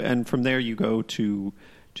 So, and from there you go to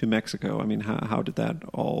Mexico. I mean, how did that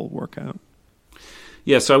all work out?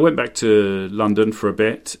 Yeah, so I went back to London for a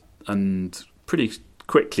bit and pretty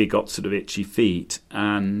quickly got sort of itchy feet.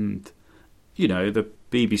 And, you know, the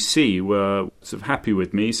BBC were sort of happy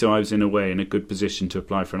with me, so I was in a way in a good position to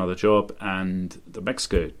apply for another job, and the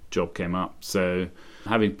Mexico job came up. So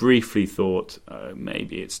having briefly thought,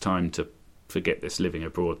 maybe it's time to forget this living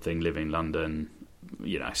abroad thing, living in London,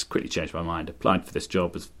 you know, I quickly changed my mind, applied for this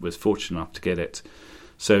job, was fortunate enough to get it.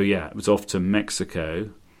 So yeah, it was off to Mexico.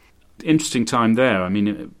 Interesting time there. I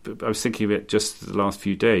mean, I was thinking of it just the last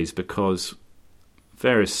few days because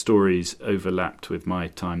various stories overlapped with my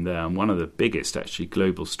time there, and one of the biggest actually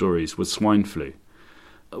global stories was swine flu,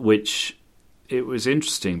 which it was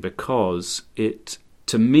interesting because it,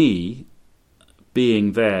 to me,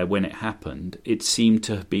 being there when it happened, it seemed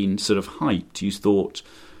to have been sort of hyped. You thought,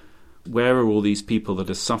 where are all these people that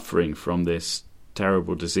are suffering from this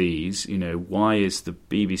terrible disease? You know, why is the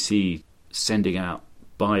BBC sending out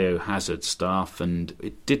biohazard stuff? And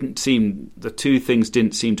it didn't seem, the two things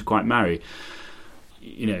didn't seem to quite marry.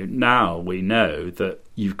 You know, now we know that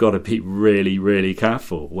you've got to be really, really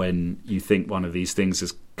careful when you think one of these things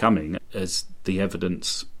is coming, as the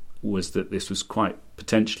evidence was that this was quite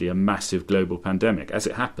potentially a massive global pandemic. As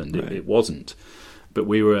it happened, right. It wasn't. But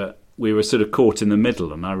we were sort of caught in the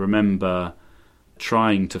middle, and I remember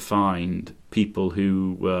trying to find people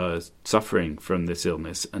who were suffering from this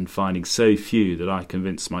illness and finding so few that I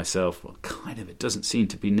convinced myself, well, kind of, it doesn't seem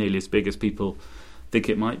to be nearly as big as people think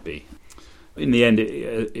it might be. In the end,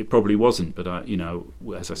 it probably wasn't, but you know,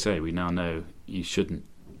 as I say, we now know you shouldn't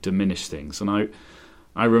diminish things. And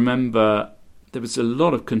I remember there was a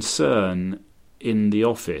lot of concern in the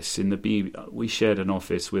office. We shared an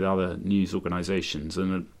office with other news organisations,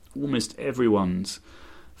 and almost everyone's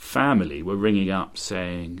family were ringing up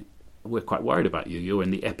saying, "We're quite worried about you. You're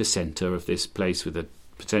in the epicentre of this place with a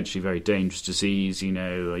potentially very dangerous disease. You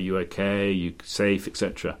know, are you okay? Are you safe,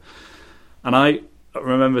 etc." And I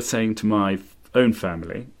remember saying to my own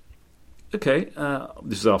family, okay,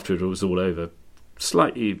 this was after it was all over,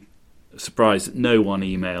 slightly surprised that no one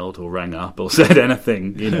emailed or rang up or said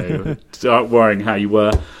anything, you know, start worrying how you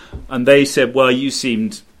were. And they said, well, you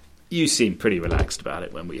seemed pretty relaxed about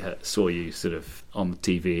it when we saw you sort of on the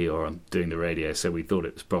TV or on doing the radio, so we thought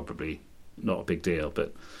it was probably not a big deal.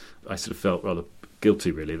 But I sort of felt rather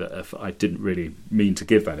guilty, really, that if I didn't really mean to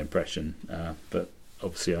give that impression, but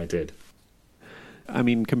obviously I did. I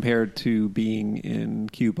mean, compared to being in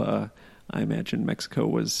Cuba, I imagine Mexico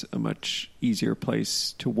was a much easier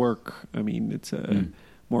place to work. I mean, it's a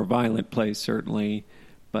more violent place, certainly.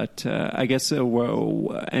 But I guess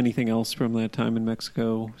anything else from that time in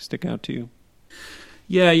Mexico stick out to you?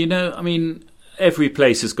 Yeah, you know, I mean, every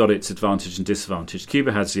place has got its advantage and disadvantage.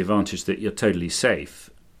 Cuba has the advantage that you're totally safe,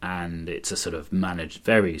 and it's a sort of managed,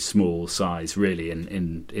 very small size, really,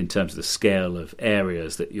 in terms of the scale of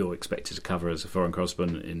areas that you're expected to cover as a foreign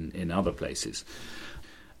correspondent in other places.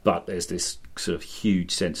 But there's this sort of huge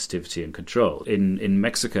sensitivity and control. In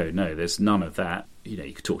Mexico, no, there's none of that. You know,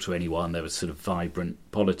 you could talk to anyone. There was sort of vibrant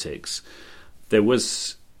politics. There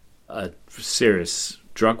was a serious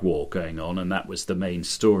drug war going on, and that was the main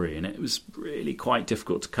story. And it was really quite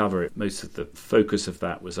difficult to cover it. Most of the focus of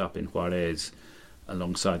that was up in Juarez,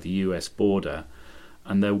 alongside the US border.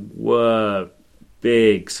 And there were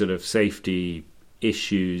big sort of safety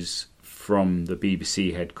issues from the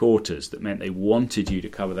BBC headquarters that meant they wanted you to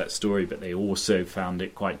cover that story, but they also found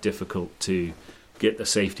it quite difficult to get the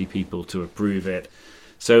safety people to approve it.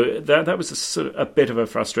 So that was a sort of a bit of a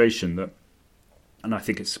frustration that, and I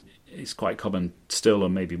think it's quite common still, or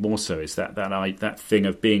maybe more so, is that thing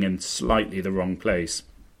of being in slightly the wrong place,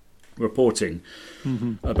 reporting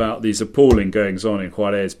about these appalling goings on in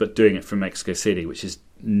Juarez, but doing it from Mexico City, which is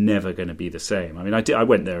never going to be the same. I mean, I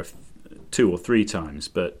went there 2 or 3 times,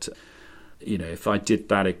 but you know, if I did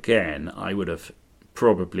that again, I would have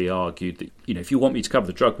probably argued that, you know, if you want me to cover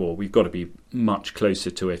the drug war, we've got to be much closer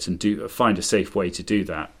to it and find a safe way to do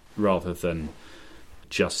that, rather than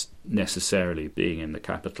just necessarily being in the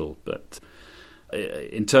capital. But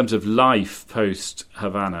in terms of life post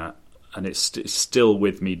Havana, and it's still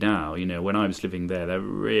with me now, you know, when I was living there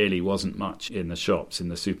really wasn't much in the shops, in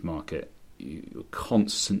the supermarket. You were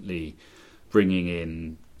constantly bringing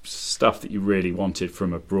in stuff that you really wanted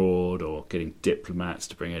from abroad, or getting diplomats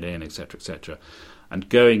to bring it in, etc., etc. And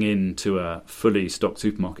going into a fully stocked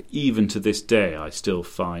supermarket, even to this day, I still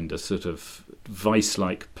find a sort of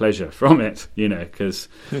vice-like pleasure from it, because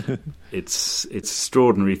it's an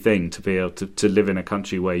extraordinary thing to be able to live in a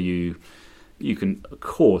country where you can, of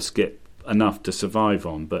course, get enough to survive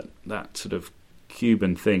on, but that sort of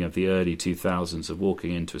Cuban thing of the early 2000s of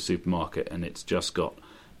walking into a supermarket and it's just got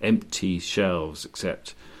empty shelves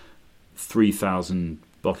except 3,000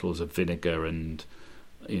 bottles of vinegar and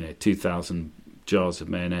 2,000 jars of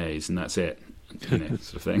mayonnaise, and that's it,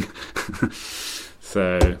 sort of thing.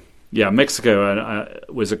 So yeah, Mexico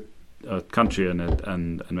was a country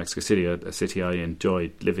and Mexico City, a city I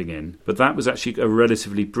enjoyed living in. But that was actually a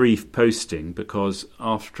relatively brief posting, because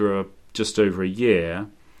after just over a year,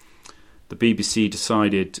 the BBC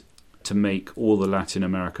decided to make all the Latin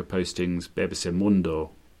America postings BBC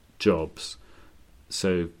Mundo jobs,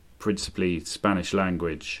 so principally Spanish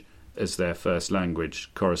language as their first language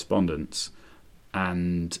correspondents,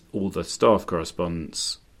 and all the staff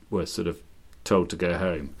correspondents were sort of told to go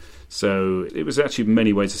home. So it was actually in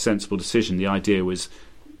many ways a sensible decision. The idea was,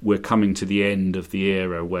 we're coming to the end of the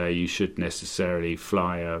era where you should necessarily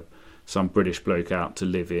fly some British bloke out to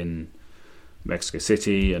live in Mexico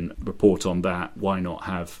City and report on that. Why not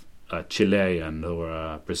have a Chilean or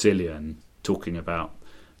a Brazilian talking about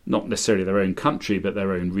not necessarily their own country but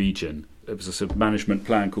their own region? It was a sort of management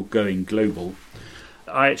plan called Going Global.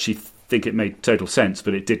 I actually think it made total sense,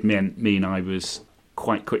 but it did mean I was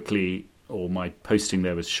quite quickly, or my posting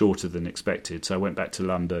there was shorter than expected. So I went back to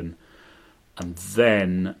London, and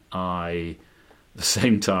then at the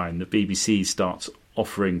same time, the BBC starts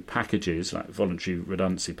offering packages, like voluntary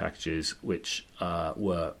redundancy packages, which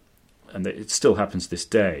were, and it still happens to this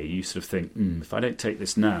day, you sort of think, if I don't take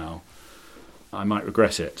this now, I might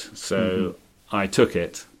regret it. So I took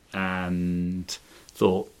it and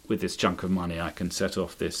thought, with this chunk of money, I can set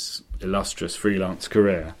off this illustrious freelance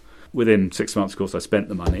career. Within 6 months, of course, I spent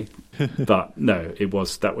the money. But no,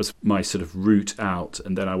 that was my sort of route out.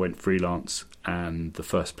 And then I went freelance, and the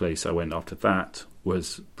first place I went after that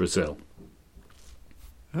was Brazil.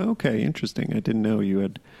 Okay, interesting. I didn't know you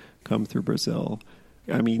had come through Brazil.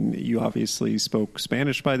 I mean, you obviously spoke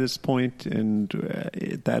Spanish by this point, and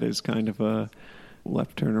that is kind of a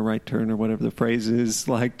left turn or right turn or whatever the phrase is,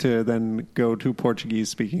 like to then go to a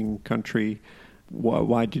Portuguese-speaking country.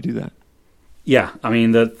 Why'd you do that? Yeah, I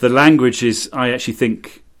mean, the language is, I actually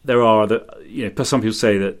think there are, some people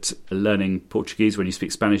say that learning Portuguese when you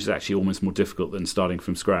speak Spanish is actually almost more difficult than starting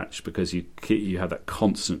from scratch, because you have that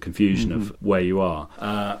constant confusion of where you are.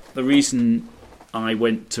 The reason I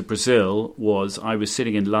went to Brazil was I was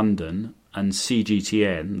sitting in London, and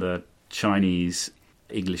CGTN, the Chinese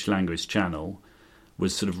English language channel,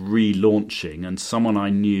 was sort of relaunching, and someone I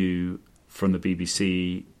knew from the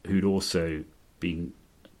BBC who'd also been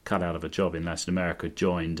cut out of a job in Latin America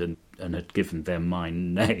joined and had given them my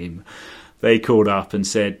name. They called up and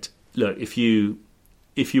said, look, if you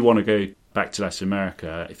want to go back to Latin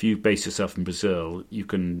America, if you base yourself in Brazil, you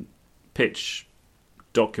can pitch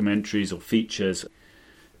documentaries or features.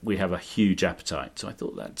 We have a huge appetite. So I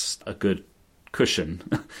thought that's a good cushion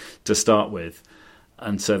to start with.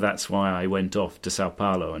 And so that's why I went off to Sao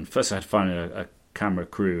Paulo. And first I had to find a camera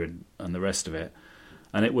crew and the rest of it.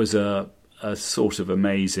 And it was a sort of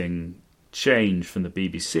amazing change from the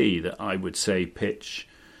BBC that I would say pitch,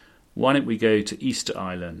 why don't we go to Easter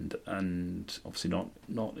Island, and obviously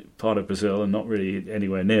not part of Brazil and not really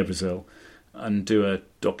anywhere near Brazil, and do a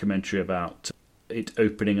documentary about it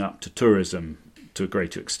opening up to tourism to a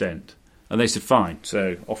greater extent. And they said, fine.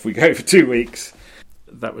 So off we go for 2 weeks.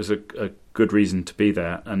 That was a good reason to be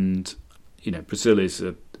there. And, Brazil is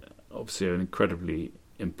obviously an incredibly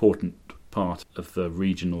important part of the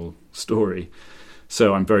regional story.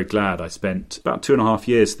 So I'm very glad I spent about 2.5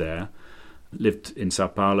 years there, lived in Sao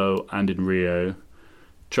Paulo and in Rio,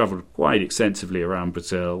 travelled quite extensively around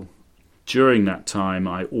Brazil. During that time,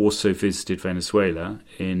 I also visited Venezuela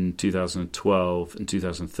in 2012 and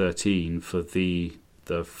 2013 for the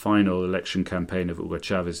final election campaign of Hugo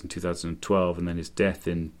Chavez in 2012, and then his death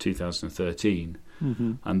in 2013.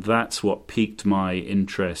 And that's what piqued my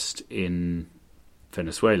interest in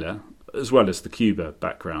Venezuela, as well as the Cuba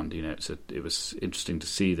background. It was interesting to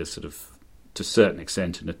see the sort of, to a certain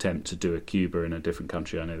extent, an attempt to do a Cuba in a different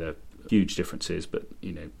country. I know there are huge differences, but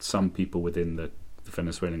some people within the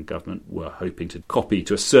Venezuelan government were hoping to copy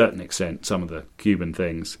to a certain extent some of the Cuban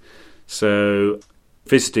things. So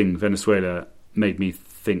visiting Venezuela made me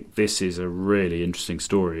think this is a really interesting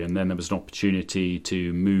story. And then there was an opportunity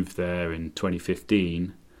to move there in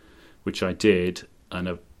 2015, which I did, and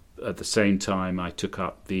at the same time, I took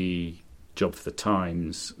up the job for the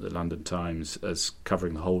Times, the London Times, as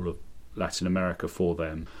covering the whole of Latin America for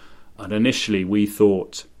them. And initially we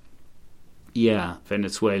thought,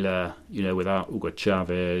 Venezuela, without Hugo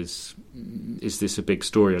Chavez, is this a big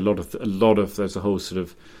story? There's a whole sort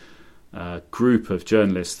of group of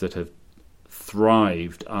journalists that have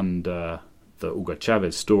thrived under the Hugo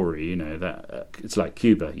Chavez story. That it's like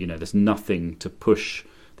Cuba. There's nothing to push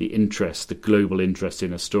the global interest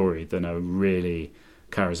in a story than a really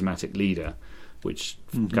charismatic leader, which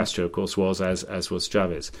Castro, of course, was, as was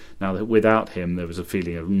Chavez. Now, without him, there was a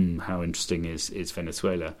feeling of, how interesting is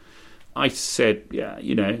Venezuela? I said,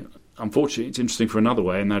 unfortunately, it's interesting for another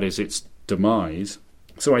way, and that is its demise.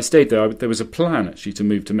 So I stayed there. There was a plan, actually, to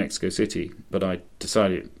move to Mexico City, but I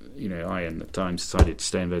decided, I and the Times decided to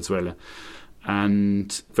stay in Venezuela.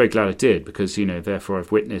 And very glad I did, because, therefore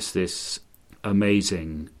I've witnessed this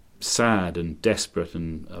amazing, sad and desperate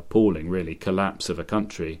and appalling, really, collapse of a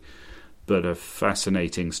country, but a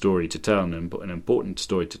fascinating story to tell and an important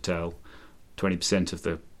story to tell. 20% of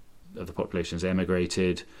the population has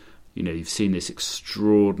emigrated. You've seen this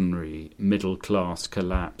extraordinary middle-class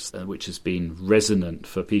collapse, which has been resonant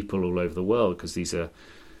for people all over the world, because these are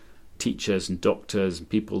teachers and doctors and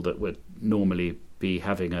people that would normally be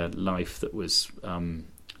having a life that was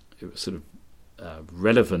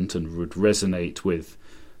relevant and would resonate with,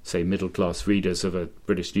 say, middle-class readers of a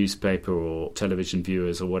British newspaper or television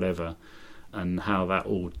viewers or whatever, and how that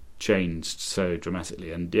all changed so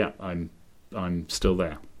dramatically. And I'm still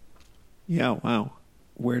there. Yeah, wow.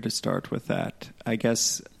 Where to start with that? I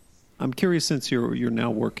guess I'm curious, since you're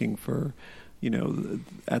now working for,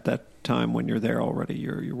 at that time when you're there already,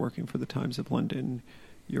 you're working for the Times of London,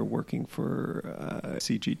 you're working for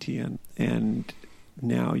CGTN, and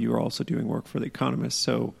now you're also doing work for The Economist.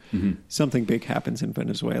 So something big happens in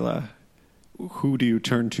Venezuela. Who do you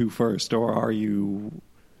turn to first, or are you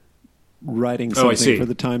writing something for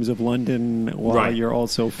the Times of London while you're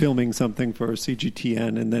also filming something for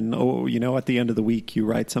CGTN, and then at the end of the week you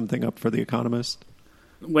write something up for The Economist?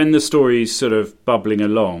 When the story's sort of bubbling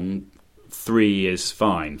along, 3 is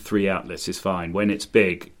fine. 3 outlets is fine. When it's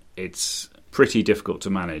big, it's pretty difficult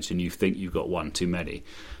to manage, and you think you've got one too many.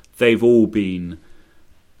 They've all been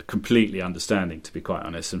completely understanding, to be quite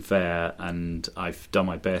honest, and fair, and I've done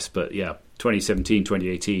my best. But 2017,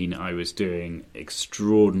 2018, I was doing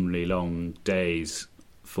extraordinarily long days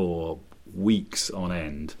for weeks on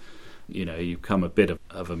end. You become a bit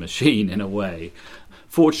of a machine in a way.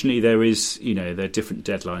 Fortunately, there are different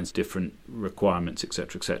deadlines, different requirements,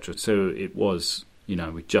 etc., etc. So it was,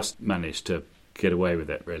 we just managed to get away with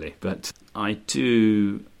it, really. But I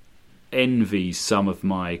do envy some of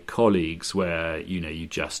my colleagues where, you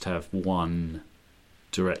just have one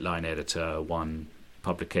direct line editor, one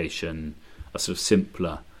publication, a sort of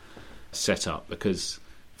simpler setup, because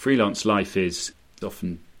freelance life is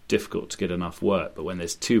often difficult to get enough work, but when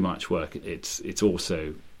there's too much work, it's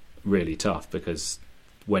also really tough, because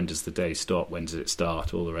when does the day stop, when does it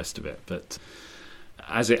start, all the rest of it. But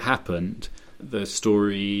as it happened, the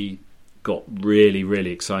story got really,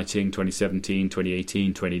 really exciting. 2017,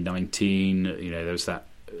 2018, 2019, there was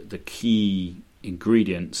the key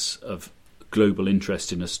ingredients of global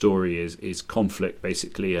interest in a story is conflict,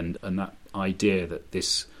 basically, and that idea that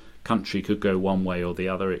this country could go one way or the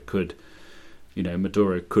other. It could,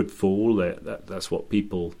 Maduro could fall. That's what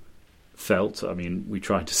people felt. I mean, we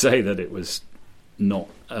tried to say that it was not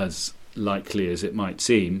as likely as it might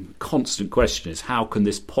seem. Constant question is, how can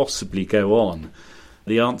this possibly go on?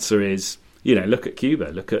 The answer is, look at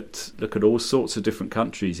Cuba, look at all sorts of different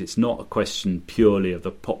countries. It's not a question purely of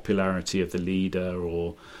the popularity of the leader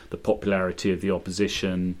or the popularity of the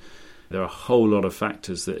opposition. There are a whole lot of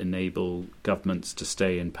factors that enable governments to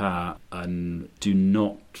stay in power, and do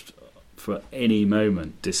not for any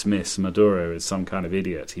moment dismiss Maduro as some kind of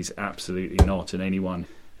idiot. He's absolutely not, and anyone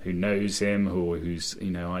who knows him or who's,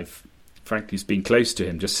 I've frankly been close to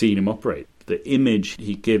him, just seen him operate. The image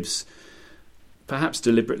he gives, perhaps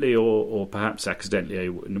deliberately or perhaps accidentally,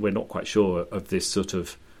 we're not quite sure, of this sort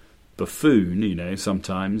of buffoon,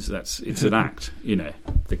 sometimes it's an act.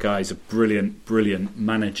 The guy's a brilliant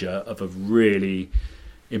manager of a really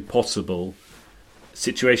impossible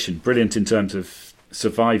situation. Brilliant in terms of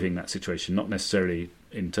surviving that situation, not necessarily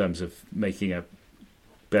in terms of making a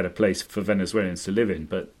better place for Venezuelans to live in.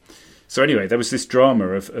 But so anyway, there was this drama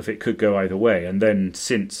of it could go either way. And then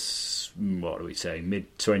since,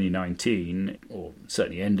 mid-2019, or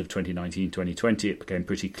certainly end of 2019, 2020, it became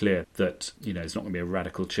pretty clear that, there's not going to be a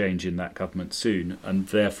radical change in that government soon. And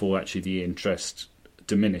therefore, actually, the interest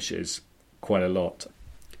diminishes quite a lot.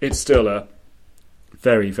 It's still a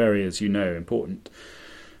very, very, as you know, important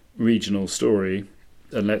regional story.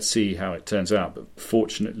 And let's see how it turns out. But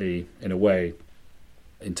fortunately, in a way,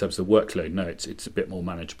 in terms of workload, no, it's a bit more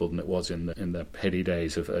manageable than it was in the heady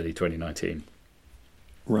days of early 2019.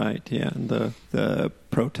 Right, yeah, and the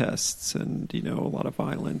protests and, a lot of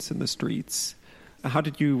violence in the streets. How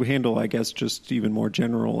did you handle, I guess, just even more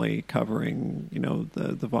generally covering,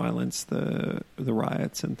 the violence, the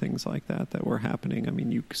riots and things like that were happening? I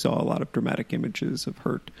mean, you saw a lot of dramatic images of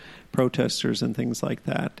hurt protesters and things like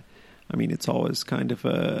that. I mean, it's always kind of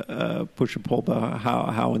a push and pull, but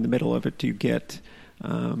how in the middle of it do you get,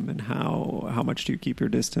 and how much do you keep your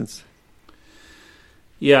distance?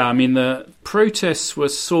 Yeah, I mean, the protests were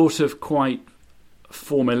sort of quite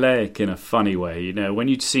formulaic in a funny way. When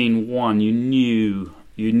you'd seen one, you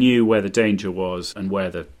knew where the danger was and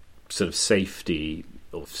where the sort of safety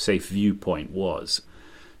or safe viewpoint was.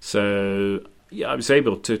 So, yeah, I was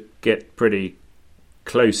able to get pretty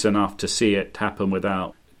close enough to see it happen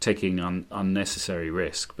without taking unnecessary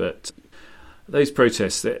risk. But those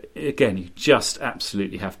protests, again, you just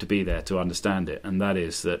absolutely have to be there to understand it. And that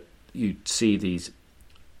is that you'd see these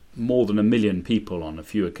more than 1 million people on a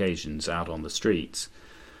few occasions out on the streets,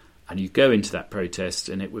 and you go into that protest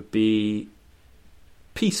and it would be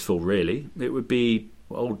peaceful, really. It would be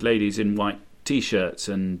old ladies in white T-shirts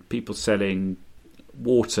and people selling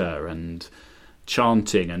water and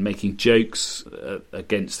chanting and making jokes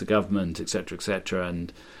against the government, etc.,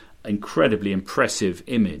 and incredibly impressive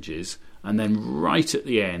images. And then right at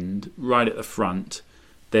the end, right at the front,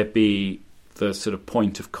 there'd be the sort of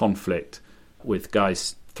point of conflict with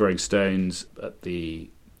guys throwing stones at the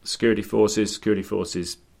security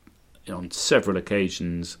forces on several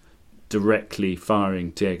occasions directly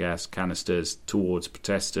firing tear gas canisters towards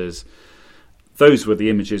protesters. Those were the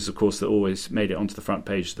images, of course, that always made it onto the front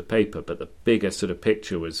page of the paper, but the bigger sort of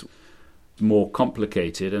picture was more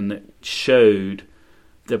complicated, and it showed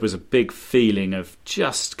there was a big feeling of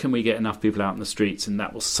just, can we get enough people out in the streets and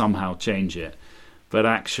that will somehow change it? But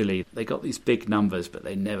actually, they got these big numbers, but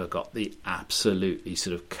they never got the absolutely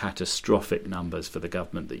sort of catastrophic numbers for the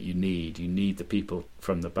government that you need. You need the people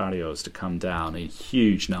from the barrios to come down in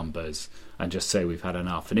huge numbers and just say we've had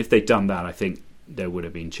enough. And if they'd done that, I think there would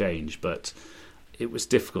have been change. But it was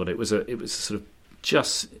difficult. It was a sort of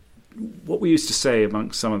just what we used to say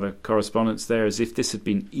amongst some of the correspondents there is if this had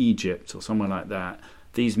been Egypt or somewhere like that,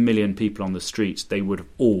 these 1 million people on the streets, they would have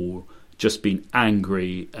all just been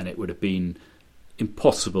angry, and it would have been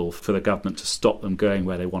impossible for the government to stop them going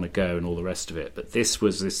where they want to go and all the rest of it. But this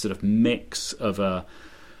was this sort of mix of a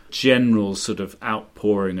general sort of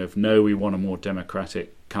outpouring of, no, we want a more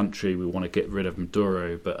democratic country, we want to get rid of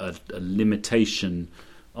Maduro, but a limitation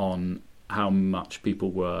on how much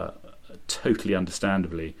people were totally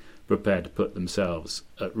understandably prepared to put themselves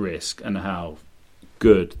at risk, and how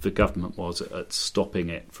good the government was at stopping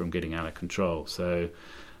it from getting out of control. So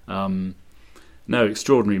no,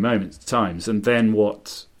 extraordinary moments at times. And then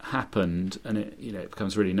what happened, and it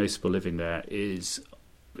becomes really noticeable living there, is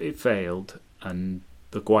it failed, and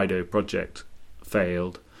the Guaido project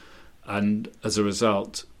failed, and as a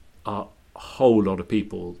result, a whole lot of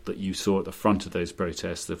people that you saw at the front of those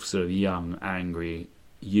protests, the sort of young, angry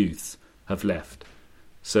youth, have left.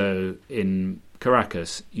 So in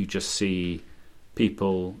Caracas, you just see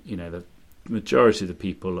people, the majority of the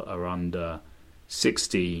people are under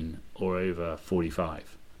 16 or over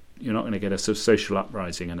 45. You're not going to get a sort of social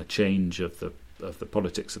uprising and a change of the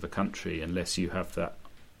politics of the country unless you have that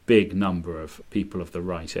big number of people of the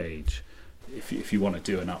right age. If you want to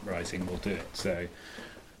do an uprising, we'll do it. So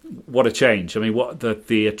what a change. I mean, what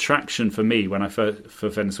the attraction for me for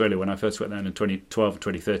Venezuela when I first went there in 2012,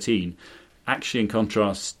 2013, actually in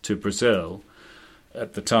contrast to Brazil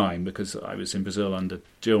at the time, because I was in Brazil under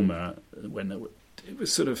Dilma, when it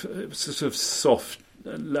was sort of soft,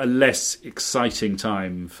 a less exciting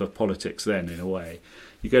time for politics then, in a way.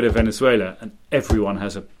 You go to Venezuela and everyone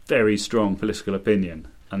has a very strong political opinion,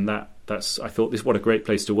 and that's I thought, what a great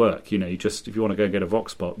place to work. You just, if you want to go and get a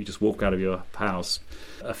vox pop, you just walk out of your house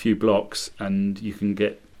a few blocks and you can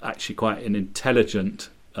get actually quite an intelligent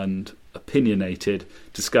and opinionated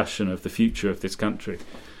discussion of the future of this country.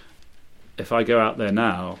 If I go out there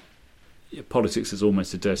now, politics is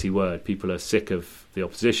almost a dirty word. People are sick of the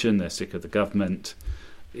opposition, they're sick of the government.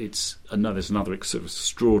 There's another sort of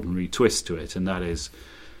extraordinary twist to it, and that is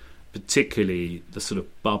particularly the sort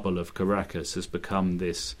of bubble of Caracas has become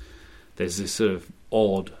this. There's this sort of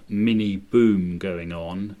odd mini boom going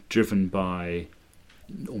on, driven by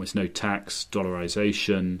almost no tax,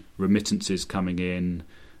 dollarization, remittances coming in,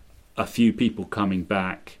 a few people coming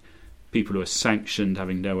back, people who are sanctioned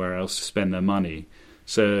having nowhere else to spend their money.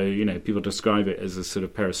 So, people describe it as a sort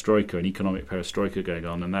of perestroika, an economic perestroika going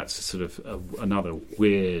on, and that's sort of another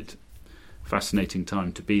weird fascinating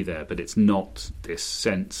time to be there, but it's not this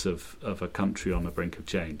sense of a country on the brink of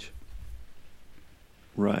change.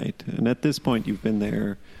 Right. And at this point, you've been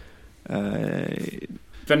there...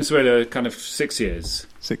 Venezuela, kind of 6 years.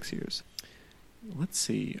 6 years. Let's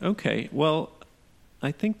see. Okay. Well,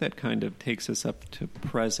 I think that kind of takes us up to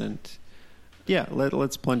present. Yeah,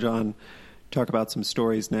 let's plunge on, talk about some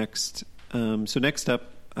stories next. So next up,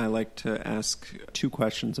 I like to ask 2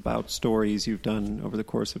 questions about stories you've done over the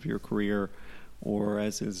course of your career, or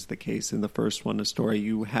as is the case in the first one, a story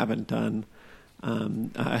you haven't done.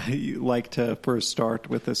 I like to first start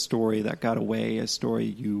with a story that got away, a story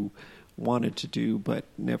you wanted to do but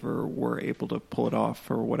never were able to pull it off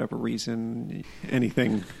for whatever reason.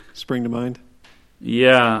 Anything spring to mind?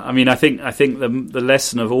 Yeah, I mean, I think the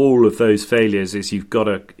lesson of all of those failures is you've got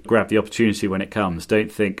to grab the opportunity when it comes.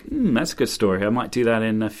 Don't think, that's a good story, I might do that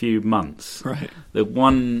in a few months. Right. The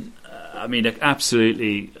one, it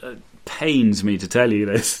absolutely pains me to tell you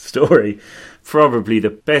this story. Probably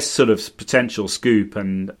the best sort of potential scoop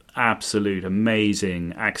and absolute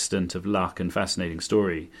amazing accident of luck and fascinating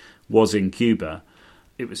story was in Cuba.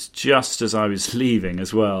 It was just as I was leaving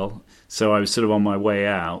as well, so I was sort of on my way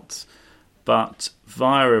out. But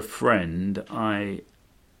via a friend, I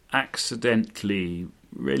accidentally,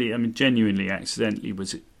 genuinely accidentally,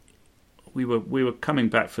 we were coming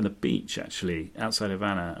back from the beach, actually, outside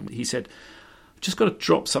Havana. And he said, I've just got to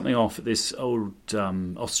drop something off at this old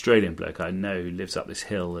Australian bloke I know who lives up this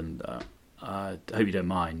hill, and I hope you don't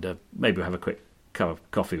mind. Maybe we'll have a quick cup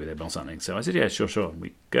of coffee with him or something. So I said, yeah, sure. And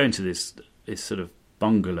we go into this sort of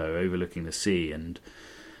bungalow overlooking the sea, and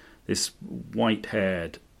this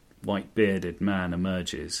white-haired, white-bearded man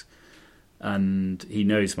emerges, and he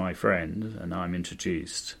knows my friend, and I'm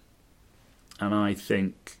introduced. And I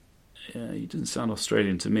think, he doesn't sound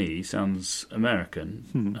Australian to me, he sounds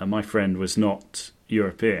American. And my friend was not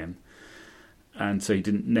European, and so he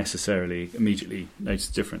didn't necessarily immediately notice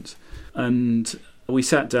the difference. And we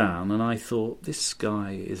sat down, and I thought, this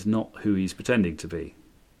guy is not who he's pretending to be.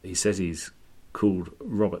 He says he's called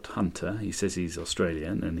Robert Hunter. He says he's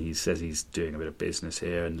Australian, and he says he's doing a bit of business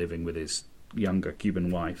here and living with his younger Cuban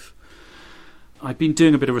wife. I've been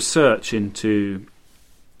doing a bit of research into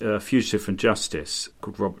a fugitive from justice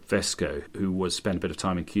called Robert Vesco, who spent a bit of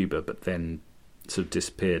time in Cuba but then sort of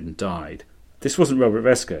disappeared and died. This wasn't Robert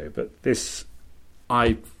Vesco, but this,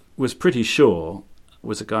 I was pretty sure,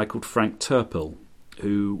 was a guy called Frank Turpel,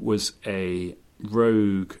 who was a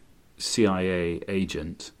rogue CIA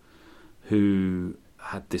agent who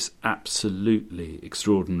had this absolutely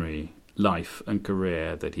extraordinary life and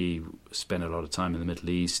career, that he spent a lot of time in the Middle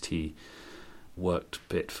East. He worked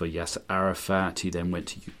a bit for Yasser Arafat. He then went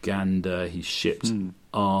to Uganda. He shipped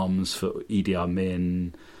arms for Idi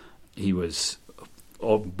Amin. He was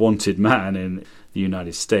a wanted man in the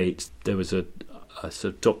United States. There was a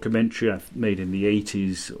sort of documentary I made in the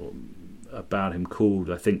 80s about him called,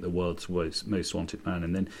 I think, The World's Most Wanted Man.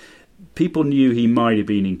 And then people knew he might have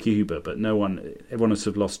been in Cuba, but everyone had sort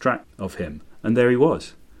of lost track of him. And there he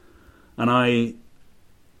was. And I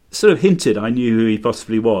sort of hinted I knew who he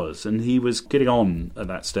possibly was, and he was getting on at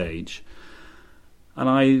that stage. And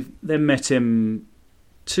I then met him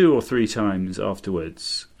 2 or 3 times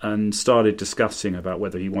afterwards and started discussing about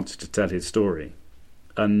whether he wanted to tell his story.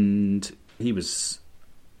 And he was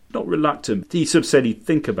not reluctant. He sort of said he'd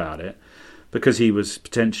think about it, because he was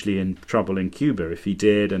potentially in trouble in Cuba if he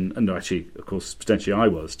did, and actually, of course, potentially I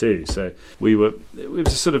was too. So it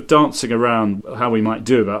was sort of dancing around how we might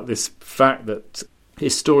do about this fact that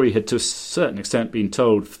his story had to a certain extent been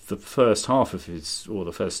told for the first half of his, or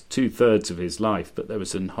the first 2/3 of his life, but there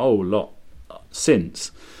was a whole lot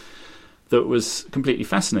since that was completely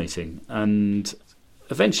fascinating. And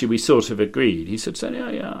eventually we sort of agreed. He said,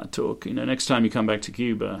 yeah, talk, next time you come back to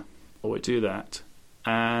Cuba, I would do that.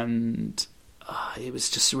 And it was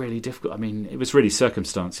just really difficult. I mean, it was really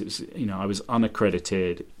circumstance. It was, I was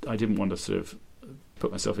unaccredited. I didn't want to sort of put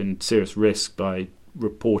myself in serious risk by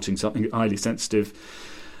reporting something highly sensitive.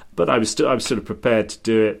 But I was sort of prepared to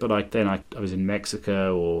do it. But I was in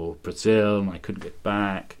Mexico or Brazil, and I couldn't get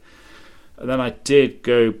back. And then I did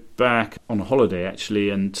go back on a holiday, actually,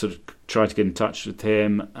 and sort of tried to get in touch with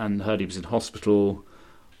him, and heard he was in hospital.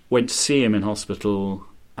 Went to see him in hospital,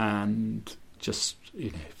 and just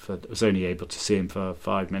was only able to see him for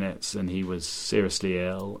 5 minutes, and he was seriously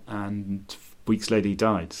ill, and weeks later he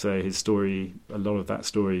died. So his story, a lot of that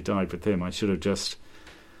story died with him. I should have just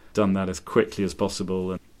done that as quickly as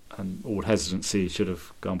possible, and all hesitancy should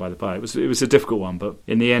have gone by the by. It was a difficult one, but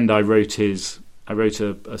in the end I wrote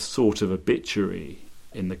a sort of obituary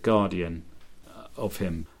in The Guardian of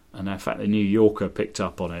him, and in fact the New Yorker picked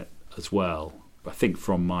up on it as well, I think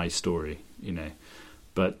from my story.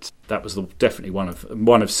 But that was definitely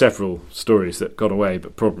one of several stories that got away,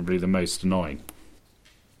 but probably the most annoying.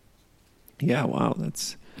 Yeah, wow,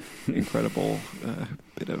 that's incredible.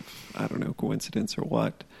 Bit of, I don't know, coincidence or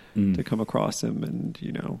what, to come across him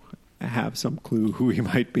and, have some clue who he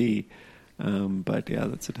might be. But yeah,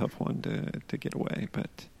 that's a tough one to get away.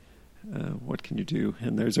 But what can you do?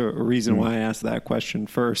 And there's a reason why I asked that question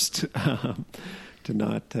first, to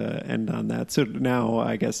not end on that. So now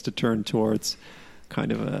I guess to turn towards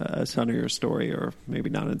kind of a sunnier story, or maybe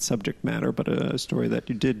not in subject matter, but a story that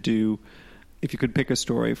you did do. If you could pick a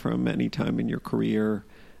story from any time in your career,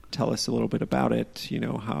 tell us a little bit about it,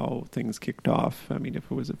 how things kicked off. I mean, if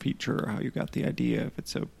it was a feature, how you got the idea. If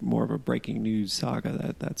it's more of a breaking news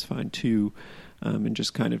saga, that's fine too. And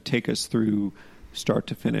just kind of take us through start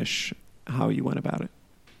to finish how you went about it.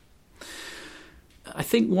 I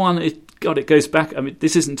think it goes back. I mean,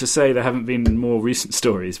 this isn't to say there haven't been more recent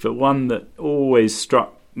stories, but one that always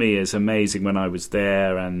struck me as amazing when I was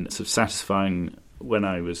there and sort of satisfying when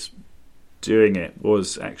I was doing it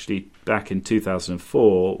was actually back in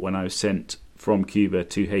 2004 when I was sent from Cuba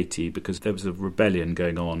to Haiti because there was a rebellion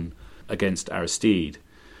going on against Aristide,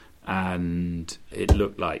 and it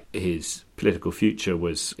looked like his political future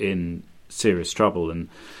was in serious trouble. And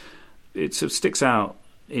it sort of sticks out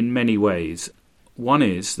in many ways. One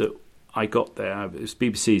is that I got there, it was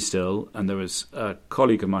BBC still, and there was a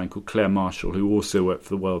colleague of mine called Claire Marshall who also worked for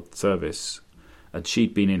the World Service, and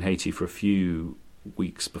she'd been in Haiti for a few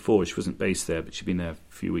weeks before. She wasn't based there, but she'd been there a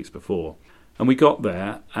few weeks before. And we got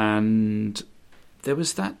there, and there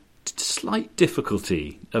was that slight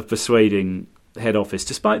difficulty of persuading the head office,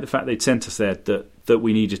 despite the fact they'd sent us there, that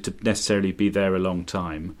we needed to necessarily be there a long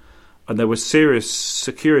time. And there were serious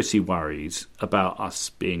security worries about us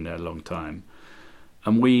being there a long time.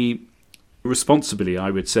 And we responsibly, I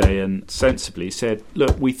would say, and sensibly said,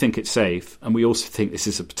 look, we think it's safe, and we also think this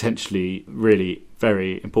is a potentially really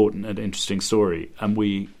very important and interesting story.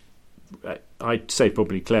 And I'd say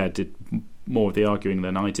probably Claire did more of the arguing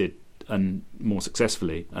than I did, and more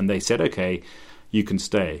successfully. And they said, okay, you can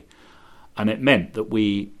stay. And it meant that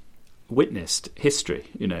we witnessed history.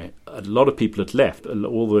 A lot of people had left.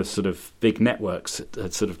 All the sort of big networks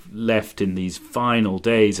had sort of left in these final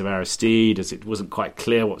days of Aristide, as it wasn't quite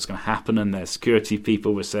clear what was going to happen, and their security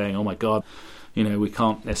people were saying, oh my God, we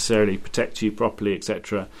can't necessarily protect you properly,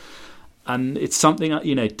 etc. And it's something,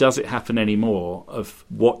 does it happen anymore, of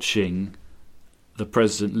watching the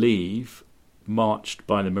president leave, marched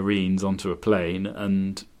by the Marines onto a plane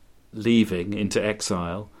and leaving into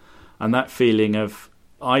exile, and that feeling of,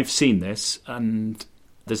 I've seen this, and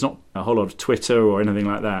there's not a whole lot of Twitter or anything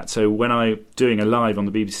like that. So when I'm doing a live on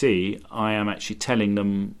the BBC, I am actually telling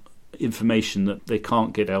them information that they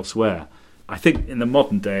can't get elsewhere. I think in the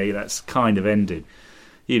modern day, that's kind of ended.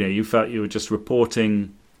 You felt you were just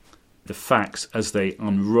reporting the facts as they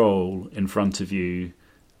unroll in front of you,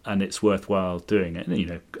 and it's worthwhile doing it.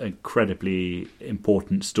 Incredibly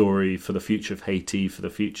important story for the future of Haiti, for the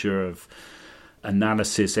future of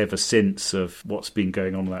analysis ever since of what's been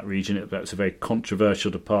going on in that region. That's a very controversial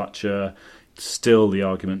departure. Still, the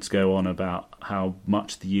arguments go on about how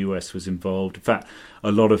much the US was involved. In fact,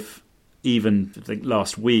 a lot of, even I think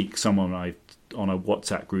last week, someone on a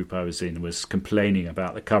WhatsApp group I was in was complaining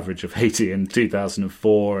about the coverage of Haiti in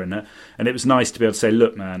 2004, and it was nice to be able to say,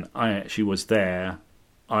 look, man, I actually was there.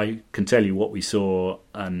 I can tell you what we saw,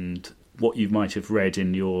 and what you might have read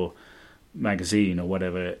in your magazine or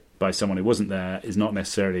whatever by someone who wasn't there is not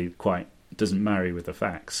necessarily doesn't marry with the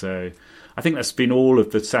facts. So I think that's been all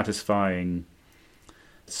of the satisfying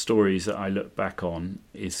stories that I look back on,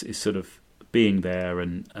 is sort of being there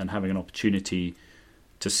and having an opportunity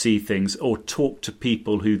to see things or talk to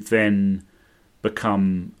people who then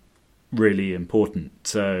become really important.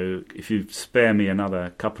 So if you spare me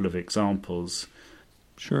another couple of examples.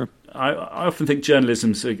 Sure. I often think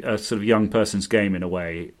journalism's a sort of young person's game in a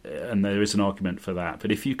way, and there is an argument for that.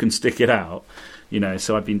 But if you can stick it out,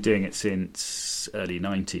 so I've been doing it since early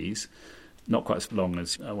 90s, not quite as long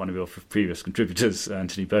as one of your previous contributors,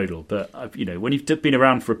 Anthony Bodle. But, when you've been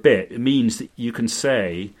around for a bit, it means that you can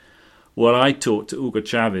say, well, I talked to Hugo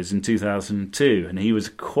Chavez in 2002, and he was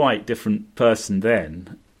a quite different person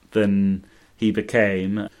then than he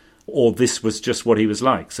became, or this was just what he was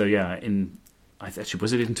like. So, yeah, actually,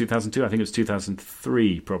 was it in 2002? I think it was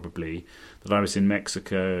 2003 probably, that I was in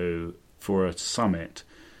Mexico for a summit,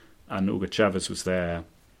 and Hugo Chavez was there.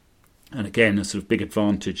 And again, a sort of big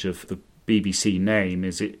advantage of the BBC name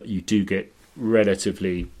is you do get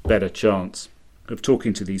relatively better chance of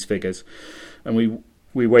talking to these figures. And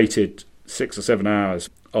we waited 6 or 7 hours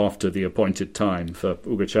after the appointed time for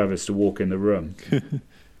Hugo Chavez to walk in the room.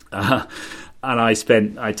 And I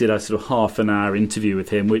did a sort of half an hour interview with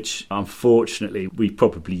him, which unfortunately we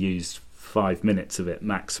probably used 5 minutes of it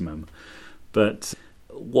maximum. But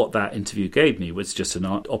what that interview gave me was just an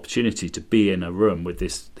opportunity to be in a room with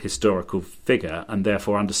this historical figure and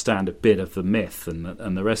therefore understand a bit of the myth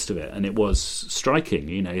and the rest of it. And it was striking,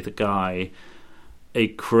 the guy,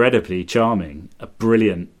 incredibly charming, a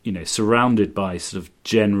brilliant, surrounded by sort of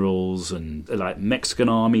generals and like Mexican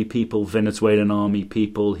army people, Venezuelan army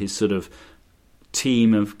people, his sort of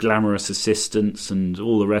team of glamorous assistants and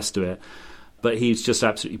all the rest of it. But he's just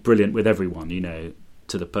absolutely brilliant with everyone,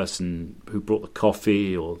 to the person who brought the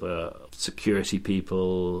coffee or the security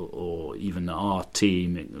people or even our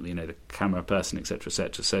team, the camera person, etc.,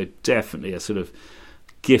 etc. So definitely a sort of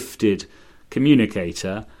gifted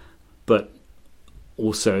communicator, but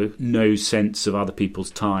also no sense of other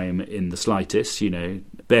people's time in the slightest,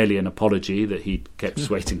 barely an apology that he kept us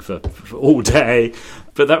waiting for all day.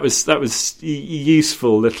 But that was a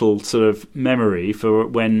useful little sort of memory for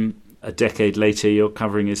when a decade later you're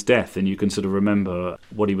covering his death and you can sort of remember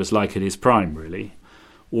what he was like at his prime, really.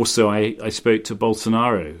 Also, I spoke to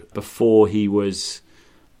Bolsonaro before he was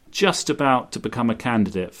just about to become a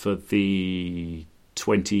candidate for the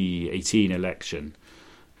 2018 election.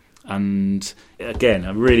 And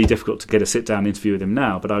again, really difficult to get a sit-down interview with him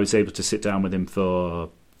now, but I was able to sit down with him for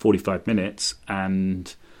 45 minutes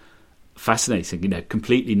and fascinating,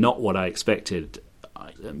 completely not what I expected.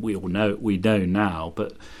 We know now,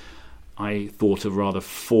 but I thought a rather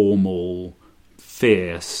formal,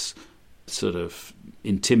 fierce, sort of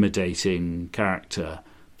intimidating character.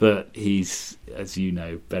 But he's, as you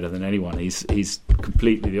know better than anyone, he's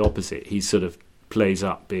completely the opposite. He sort of plays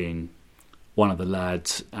up being one of the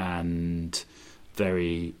lads and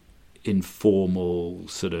very informal,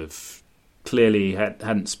 sort of clearly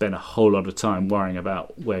hadn't spent a whole lot of time worrying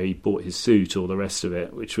about where he bought his suit or the rest of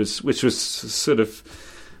it, which was sort of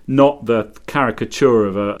not the caricature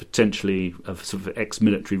of a potentially of sort of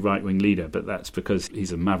ex-military right-wing leader, but that's because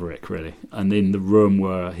he's a maverick, really. And in the room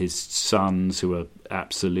were his sons, who were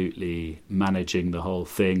absolutely managing the whole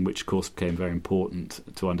thing, which of course became very important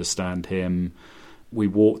to understand him. We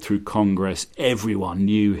walked through Congress, everyone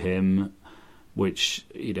knew him, which,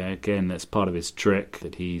 again, that's part of his trick,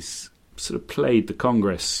 that he's sort of played the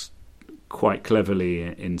Congress quite cleverly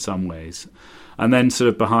in some ways. And then sort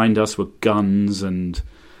of behind us were guns and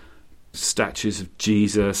statues of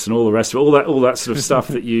Jesus and all the rest of it, all that sort of stuff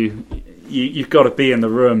that you've got to be in the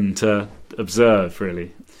room to observe,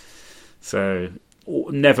 really. So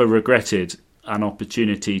never regretted an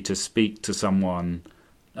opportunity to speak to someone,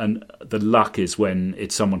 and the luck is when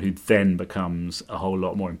it's someone who then becomes a whole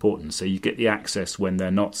lot more important. So you get the access when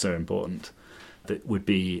they're not so important, that would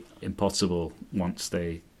be impossible once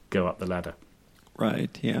they go up the ladder.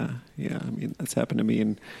 Right, yeah. I mean, that's happened to me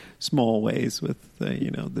in small ways with,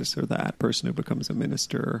 this or that person who becomes a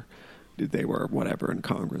minister. They were whatever in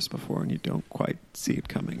Congress before, and you don't quite see it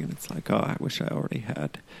coming. And it's like, oh, I wish I already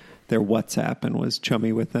had their WhatsApp and was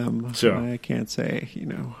chummy with them. Sure. I can't say,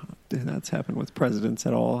 that's happened with presidents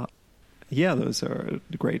at all. Yeah, those are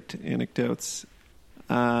great anecdotes.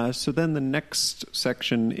 So then the next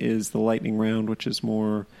section is the lightning round, which is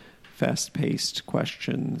more fast-paced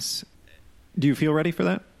questions. Do you feel ready for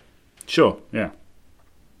that? Sure, yeah.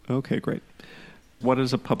 Okay, great. What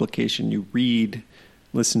is a publication you read,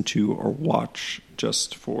 listen to, or watch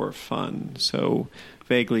just for fun? So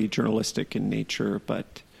vaguely journalistic in nature,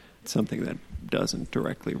 but something that doesn't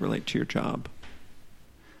directly relate to your job.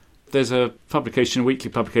 There's a weekly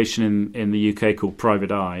publication in the UK called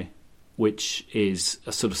Private Eye, which is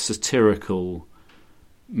a sort of satirical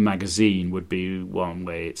magazine, would be one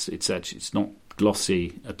way. It's not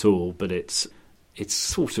glossy at all, but it's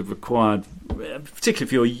sort of required,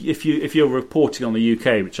 particularly if you're reporting on the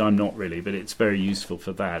UK, which I'm not really, but it's very useful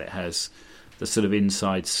for that. It has the sort of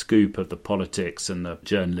inside scoop of the politics and the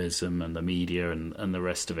journalism and the media and the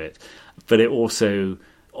rest of it. But it also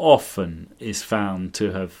often is found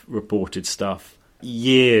to have reported stuff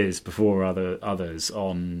years before others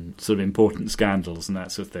on sort of important scandals and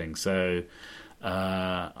that sort of thing. So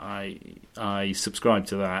I subscribe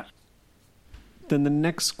to that. Then the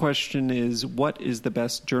next question is, what is the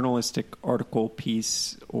best journalistic article,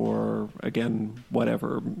 piece, or, again,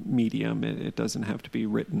 whatever medium, it doesn't have to be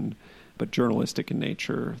written, but journalistic in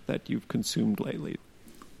nature, that you've consumed lately?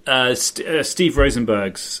 Steve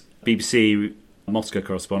Rosenberg's BBC Moscow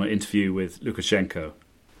correspondent interview with Lukashenko.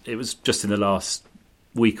 It was just in the last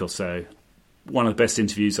week or so. One of the best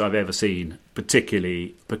interviews I've ever seen,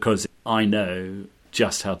 particularly because I know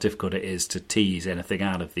just how difficult it is to tease anything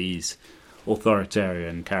out of these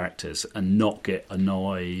authoritarian characters and not get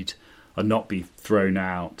annoyed and not be thrown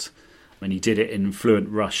out. And he did it in fluent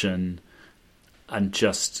Russian, and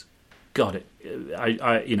just got it.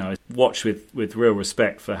 I watched with real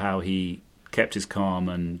respect for how he kept his calm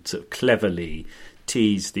and sort of cleverly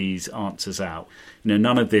teased these answers out.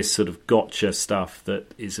 None of this sort of gotcha stuff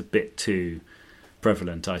that is a bit too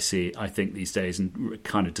prevalent, I think these days, and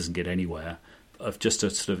kind of doesn't get anywhere, of just a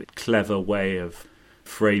sort of clever way of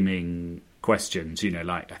framing questions.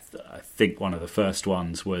 Like I think one of the first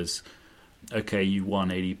ones was, okay, you won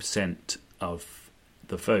 80% of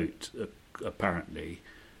the vote, apparently.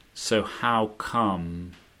 So how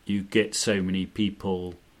come you get so many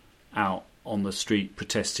people out on the street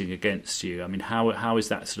protesting against you? I mean, how is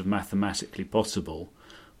that sort of mathematically possible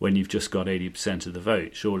when you've just got 80% of the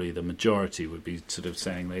vote? Surely the majority would be sort of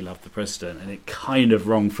saying they love the president. And it kind of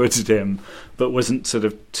wrong-footed him, but wasn't sort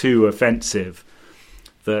of too offensive,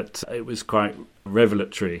 that it was quite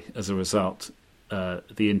revelatory as a result, the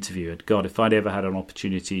interview. And God, if I'd ever had an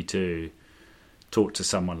opportunity to talk to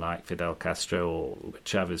someone like Fidel Castro or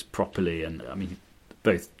Chavez properly, and I mean,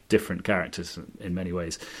 both different characters in many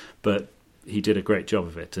ways, but he did a great job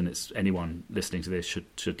of it, and it's anyone listening to this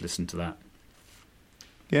should listen to that.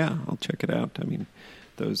 Yeah, I'll check it out. I mean,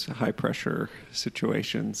 those high-pressure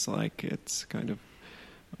situations, like, it's kind of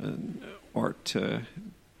an art to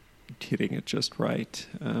hitting it just right,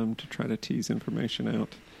 to try to tease information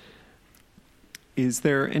out. Is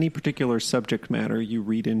there any particular subject matter you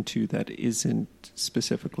read into that isn't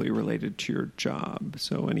specifically related to your job?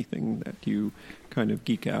 So anything that you kind of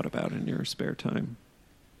geek out about in your spare time?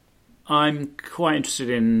 I'm quite interested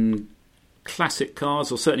in classic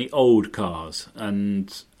cars, or certainly old cars.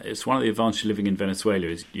 And it's one of the advantages of living in Venezuela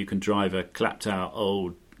is you can drive a clapped-out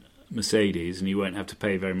old Mercedes and you won't have to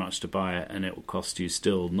pay very much to buy it, and it will cost you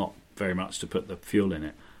still not very much to put the fuel in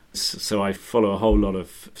it. So I follow a whole lot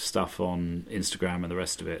of stuff on Instagram and the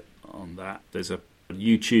rest of it on that. There's a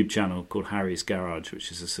YouTube channel called Harry's Garage,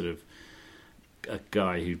 which is a sort of a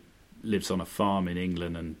guy who lives on a farm in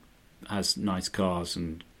England and has nice cars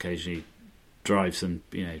and occasionally drives them,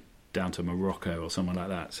 down to Morocco or someone like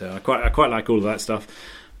that. So I quite like all of that stuff.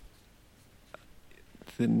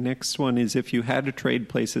 The next one is, if you had to trade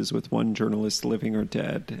places with one journalist, living or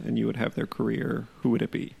dead, and you would have their career, who would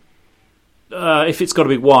it be? If it's got to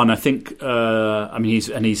be one, I think.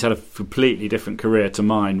 He's had a completely different career to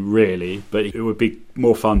mine, really. But it would be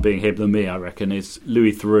more fun being him than me, I reckon. Is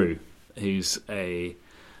Louis Theroux, who's a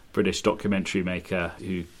British documentary maker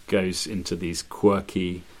who goes into these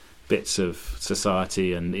quirky bits of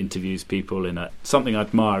society and interviews people in something I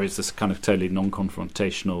admire is this kind of totally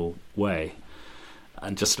non-confrontational way,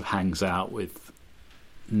 and just sort of hangs out with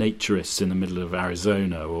naturists in the middle of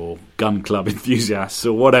Arizona or gun club enthusiasts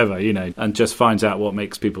or whatever, and just finds out what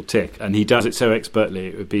makes people tick. And he does it so expertly,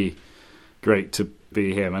 it would be great to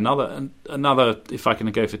be him. Another, if I can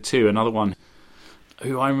go for two, another one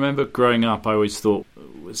who I remember growing up, I always thought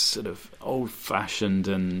was sort of old-fashioned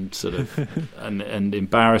and sort of and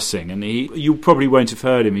embarrassing. And you probably won't have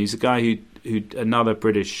heard him. He's a guy who another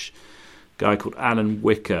British guy called Alan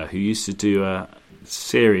Wicker, who used to do a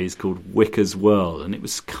series called Wicker's World, and it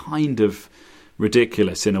was kind of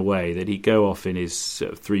ridiculous in a way that he'd go off in his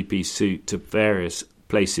sort of three-piece suit to various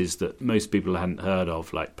places that most people hadn't heard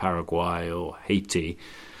of, like Paraguay or Haiti,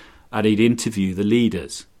 and he'd interview the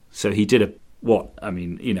leaders. So he did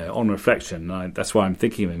on reflection, that's why I'm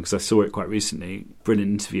thinking of him, because I saw it quite recently,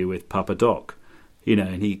 brilliant interview with Papa Doc,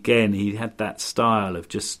 and he had that style of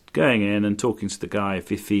just going in and talking to the guy if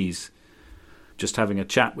he's just having a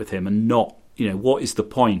chat with him, and not, what is the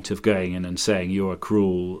point of going in and saying you're a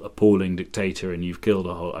cruel, appalling dictator and you've killed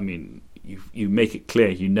a whole... I mean, you make it clear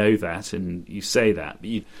you know that and you say that, but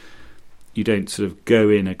you don't sort of go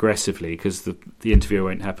in aggressively, because the interview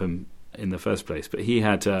won't happen in the first place. But he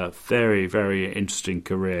had a very, very interesting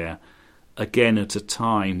career, again at a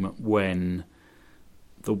time when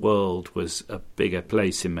the world was a bigger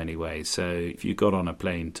place in many ways. So if you got on a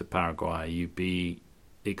plane to Paraguay, you'd be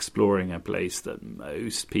exploring a place that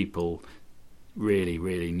most people really,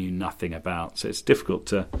 really knew nothing about. So it's difficult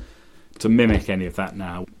to mimic any of that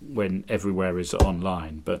now when everywhere is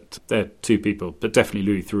online. But there are two people, but definitely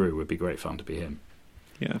Louis Theroux would be great fun to be him.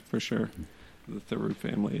 Yeah, for sure. The Theroux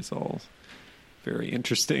family is all very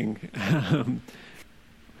interesting.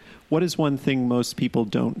 What is one thing most people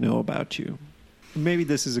don't know about you? Maybe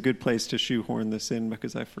this is a good place to shoehorn this in,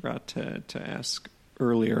 because I forgot to ask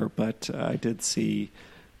earlier, but I did see,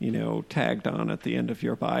 tagged on at the end of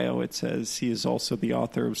your bio, it says he is also the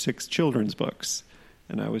author of 6 children's books.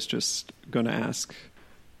 And I was just going to ask,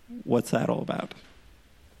 what's that all about?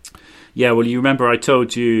 Yeah, well, you remember I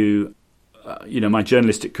told you my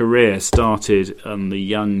journalistic career started on the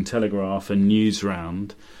Young Telegraph and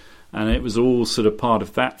Newsround, and it was all sort of part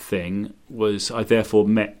of that thing. Was I therefore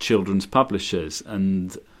met children's publishers,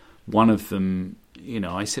 and one of them,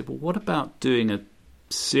 I said, well, what about doing a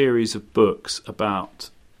series of books about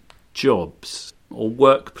jobs or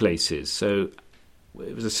workplaces? So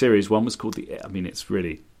it was a series. One was called it's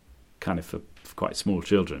really kind of for quite small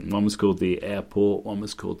children. One was called The Airport, one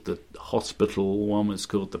was called The Hospital, one was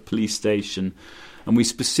called The Police Station. And we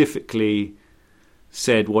specifically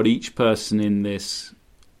said what each person in this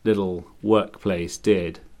little workplace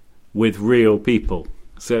did with real people.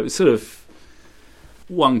 So it was sort of,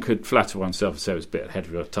 one could flatter oneself and say it was a bit ahead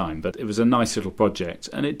of your time, but it was a nice little project.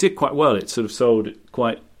 And it did quite well. It sort of sold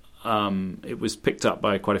quite, it was picked up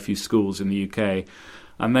by quite a few schools in the UK.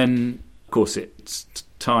 And then, of course,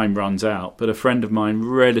 time runs out, but a friend of mine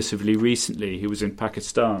relatively recently, who was in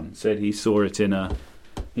Pakistan, said he saw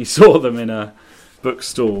them in a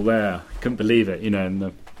bookstall there. Couldn't believe it, in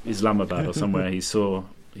the Islamabad or somewhere. He saw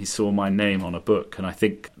my name on a book, and I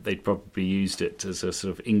think they'd probably used it as a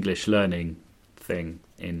sort of English learning thing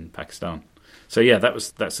in Pakistan. So yeah,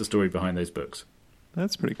 that's the story behind those books.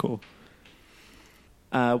 That's pretty cool.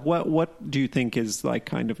 What do you think is like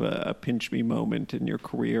kind of a pinch me moment in your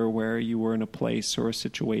career where you were in a place or a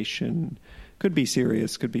situation, could be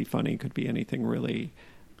serious, could be funny, could be anything really,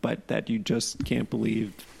 but that you just can't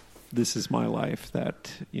believe this is my life,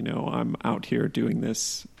 that, I'm out here doing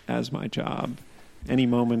this as my job? Any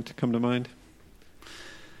moment come to mind?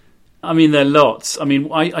 I mean, there are lots. I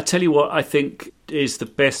mean, I tell you what I think is the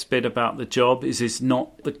best bit about the job is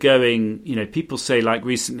not the going, people say, like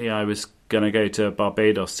recently I was going to go to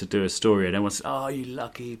Barbados to do a story, and everyone says, "Oh, you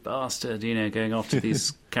lucky bastard," going off to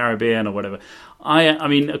these Caribbean or whatever. I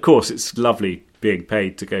mean, of course, it's lovely being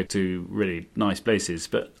paid to go to really nice places,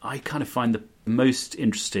 but I kind of find the most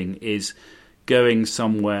interesting is going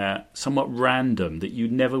somewhere somewhat random that you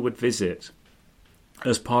never would visit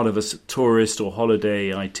as part of a tourist or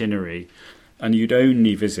holiday itinerary, and you'd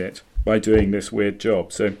only visit by doing this weird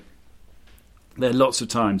job. So there are lots of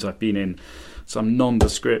times I've been in some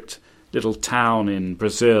nondescript little town in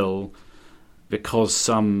Brazil because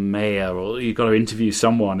some mayor, or you've got to interview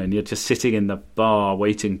someone, and you're just sitting in the bar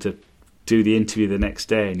waiting to do the interview the next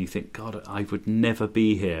day, and you think, God, I would never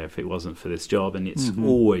be here if it wasn't for this job. And it's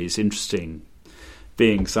always interesting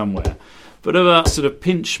being somewhere. But of a sort of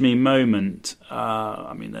pinch me moment,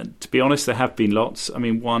 to be honest, there have been lots. I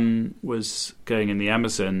mean, one was going in the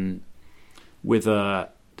Amazon with a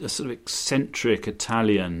sort of eccentric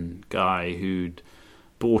Italian guy who'd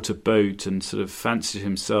bought a boat and sort of fancied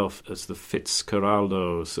himself as the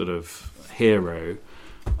Fitzcarraldo sort of hero,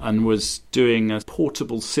 and was doing a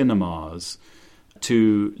portable cinemas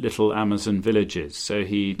to little Amazon villages. So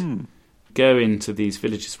he'd go into these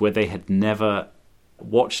villages where they had never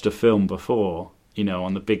watched a film before,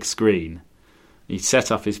 on the big screen. He'd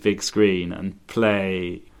set up his big screen and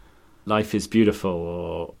play Life is Beautiful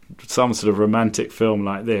or some sort of romantic film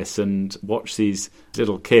like this, and watch these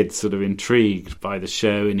little kids sort of intrigued by the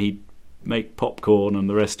show, and he'd make popcorn and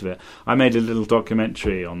the rest of it. I made a little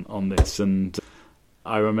documentary on this, and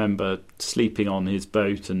I remember sleeping on his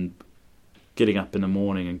boat and getting up in the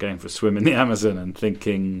morning and going for a swim in the Amazon and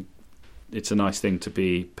thinking, it's a nice thing to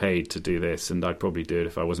be paid to do this, and I'd probably do it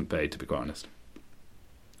if I wasn't paid, to be quite honest.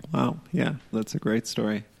 Wow, yeah, that's a great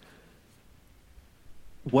story.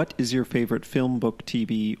 What is your favorite film, book,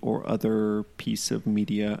 TV, or other piece of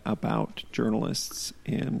media about journalists,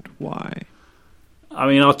 and why? I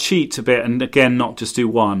mean, I'll cheat a bit, and again, not just do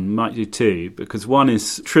one, might do two, because one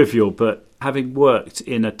is trivial, but having worked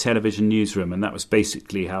in a television newsroom, and that was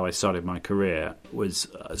basically how I started my career, was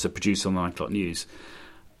as a producer on the 9 o'clock news.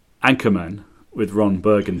 Anchorman with Ron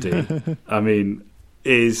Burgundy,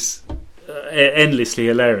 is endlessly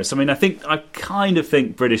hilarious. I mean, I kind of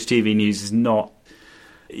think British TV news is not,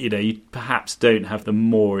 you perhaps don't have the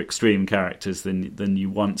more extreme characters than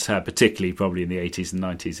you once had, particularly probably in the 80s and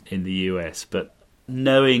 90s in the US. But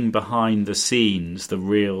knowing behind the scenes the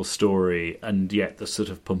real story, and yet the sort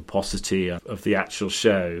of pomposity of the actual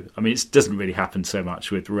show. I mean, it doesn't really happen so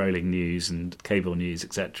much with rolling news and cable news,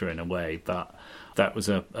 etc. in a way, but that was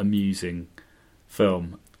a amusing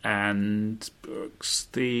film. And books,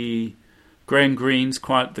 the Graham Greene's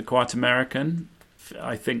The Quiet American,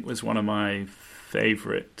 I think was one of my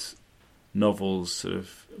favourite novels, sort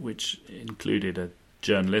of, which included a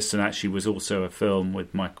journalist and actually was also a film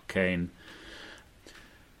with Michael Caine.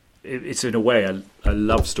 It's in a way a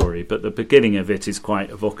love story, but the beginning of it is quite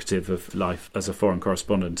evocative of life as a foreign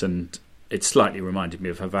correspondent, and it slightly reminded me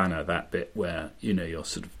of Havana, that bit where, you're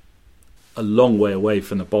sort of a long way away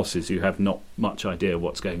from the bosses who have not much idea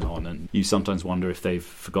what's going on, and you sometimes wonder if they've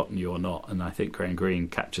forgotten you or not, and I think Graham Greene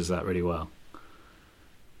captures that really well.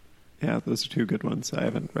 Yeah, those are two good ones. I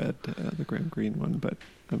haven't read the Graham Greene one, but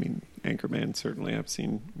I mean, Anchorman certainly I've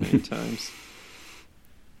seen many times.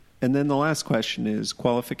 And then the last question is,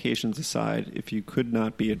 qualifications aside, if you could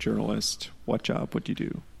not be a journalist, what job would you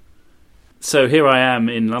do? So here I am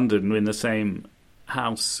in London in the same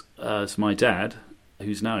house as my dad,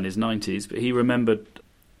 who's now in his 90s, but he remembered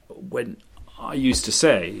when they used to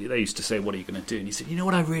say, what are you going to do? And he said, you know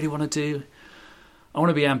what I really want to do? I want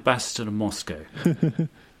to be ambassador to Moscow.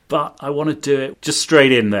 But I want to do it just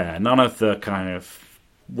straight in there, none of the kind of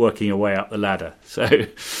working your way up the ladder. So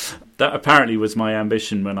that apparently was my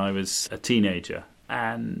ambition when I was a teenager.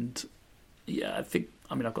 And yeah, I've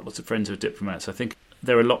got lots of friends who are diplomats. I think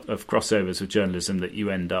there are a lot of crossovers with journalism that you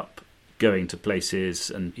end up going to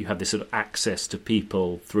places and you have this sort of access to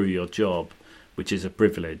people through your job, which is a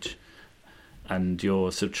privilege. And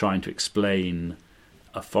you're sort of trying to explain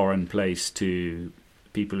a foreign place to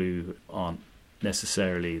people who aren't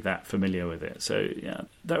necessarily that familiar with it. So yeah,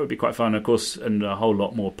 that would be quite fun, of course, and a whole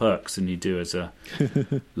lot more perks than you do as a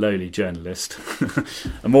lowly journalist,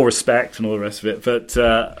 and more respect and all the rest of it. But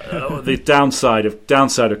the downside,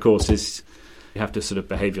 of course, is you have to sort of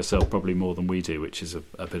behave yourself probably more than we do, which is a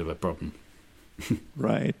bit of a problem.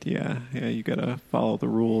 Right. Yeah. You got to follow the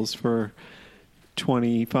rules for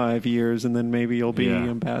 25 years, and then maybe you'll be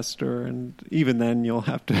ambassador, and even then you'll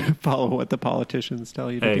have to follow what the politicians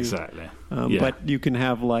tell you to do. Exactly. But you can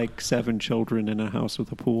have like 7 children in a house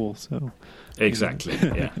with a pool. So exactly.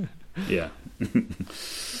 Yeah.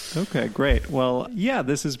 Okay, great. Well, yeah,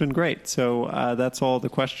 this has been great. So that's all the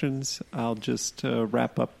questions. I'll just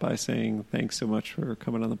wrap up by saying thanks so much for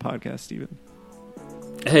coming on the podcast, Stephen.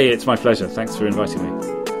 Hey, it's my pleasure. Thanks for inviting me.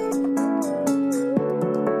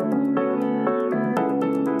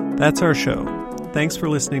 That's our show. Thanks for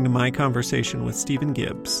listening to my conversation with Stephen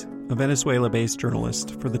Gibbs, a Venezuela-based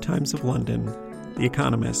journalist for The Times of London, The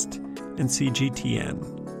Economist, and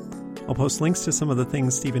CGTN. I'll post links to some of the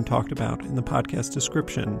things Stephen talked about in the podcast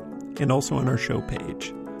description and also on our show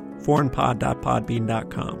page,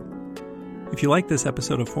 foreignpod.podbean.com. If you like this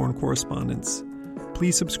episode of Foreign Correspondence,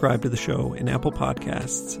 please subscribe to the show in Apple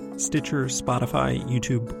Podcasts, Stitcher, Spotify,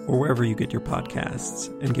 YouTube, or wherever you get your podcasts,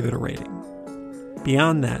 and give it a rating.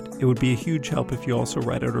 Beyond that, it would be a huge help if you also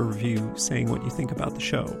write out a review saying what you think about the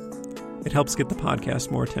show. It helps get the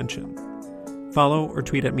podcast more attention. Follow or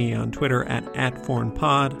tweet at me on Twitter at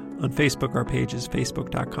 @foreignpod. On Facebook, our page is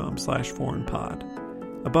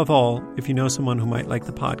facebook.com/foreignpod. Above all, if you know someone who might like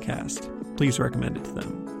the podcast, please recommend it to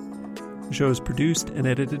them. The show is produced and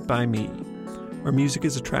edited by me. Our music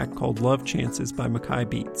is a track called Love Chances by Mackay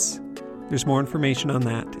Beats. There's more information on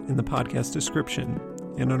that in the podcast description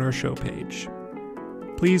and on our show page.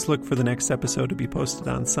 Please look for the next episode to be posted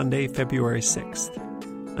on Sunday, February 6th.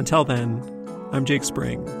 Until then, I'm Jake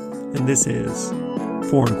Spring, and this is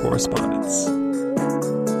Foreign Correspondence.